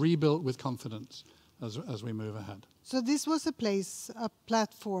be rebuilt with confidence as we move ahead. So this was a place, a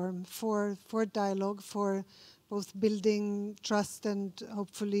platform for dialogue, for both building trust and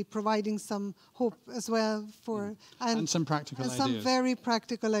hopefully providing some hope as well for and some practical ideas. Some very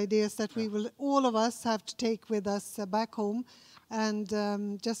practical ideas that we will, all of us, have to take with us back home, and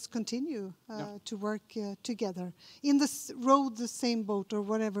just continue to work together in this rowed the same boat, or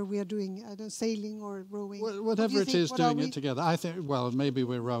whatever we are doing, I don't, sailing or rowing. Whatever it is, doing it together. I think, well, maybe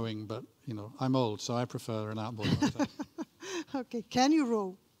we're rowing, but you know, I'm old, so I prefer an outboard motor. Okay, can you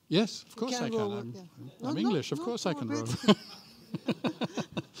row? Yes, of course I can. I'm English, of course I can row.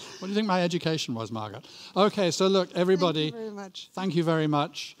 What do you think my education was, Margot? Okay, so look, everybody, thank you very much. Thank you very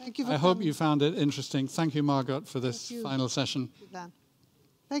much. Thank you for I hope you found it interesting. Thank you, Margot, for this final session.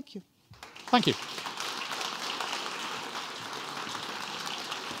 Thank you. Thank you.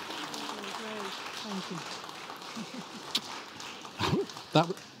 Thank you.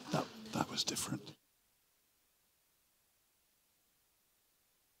 That was different.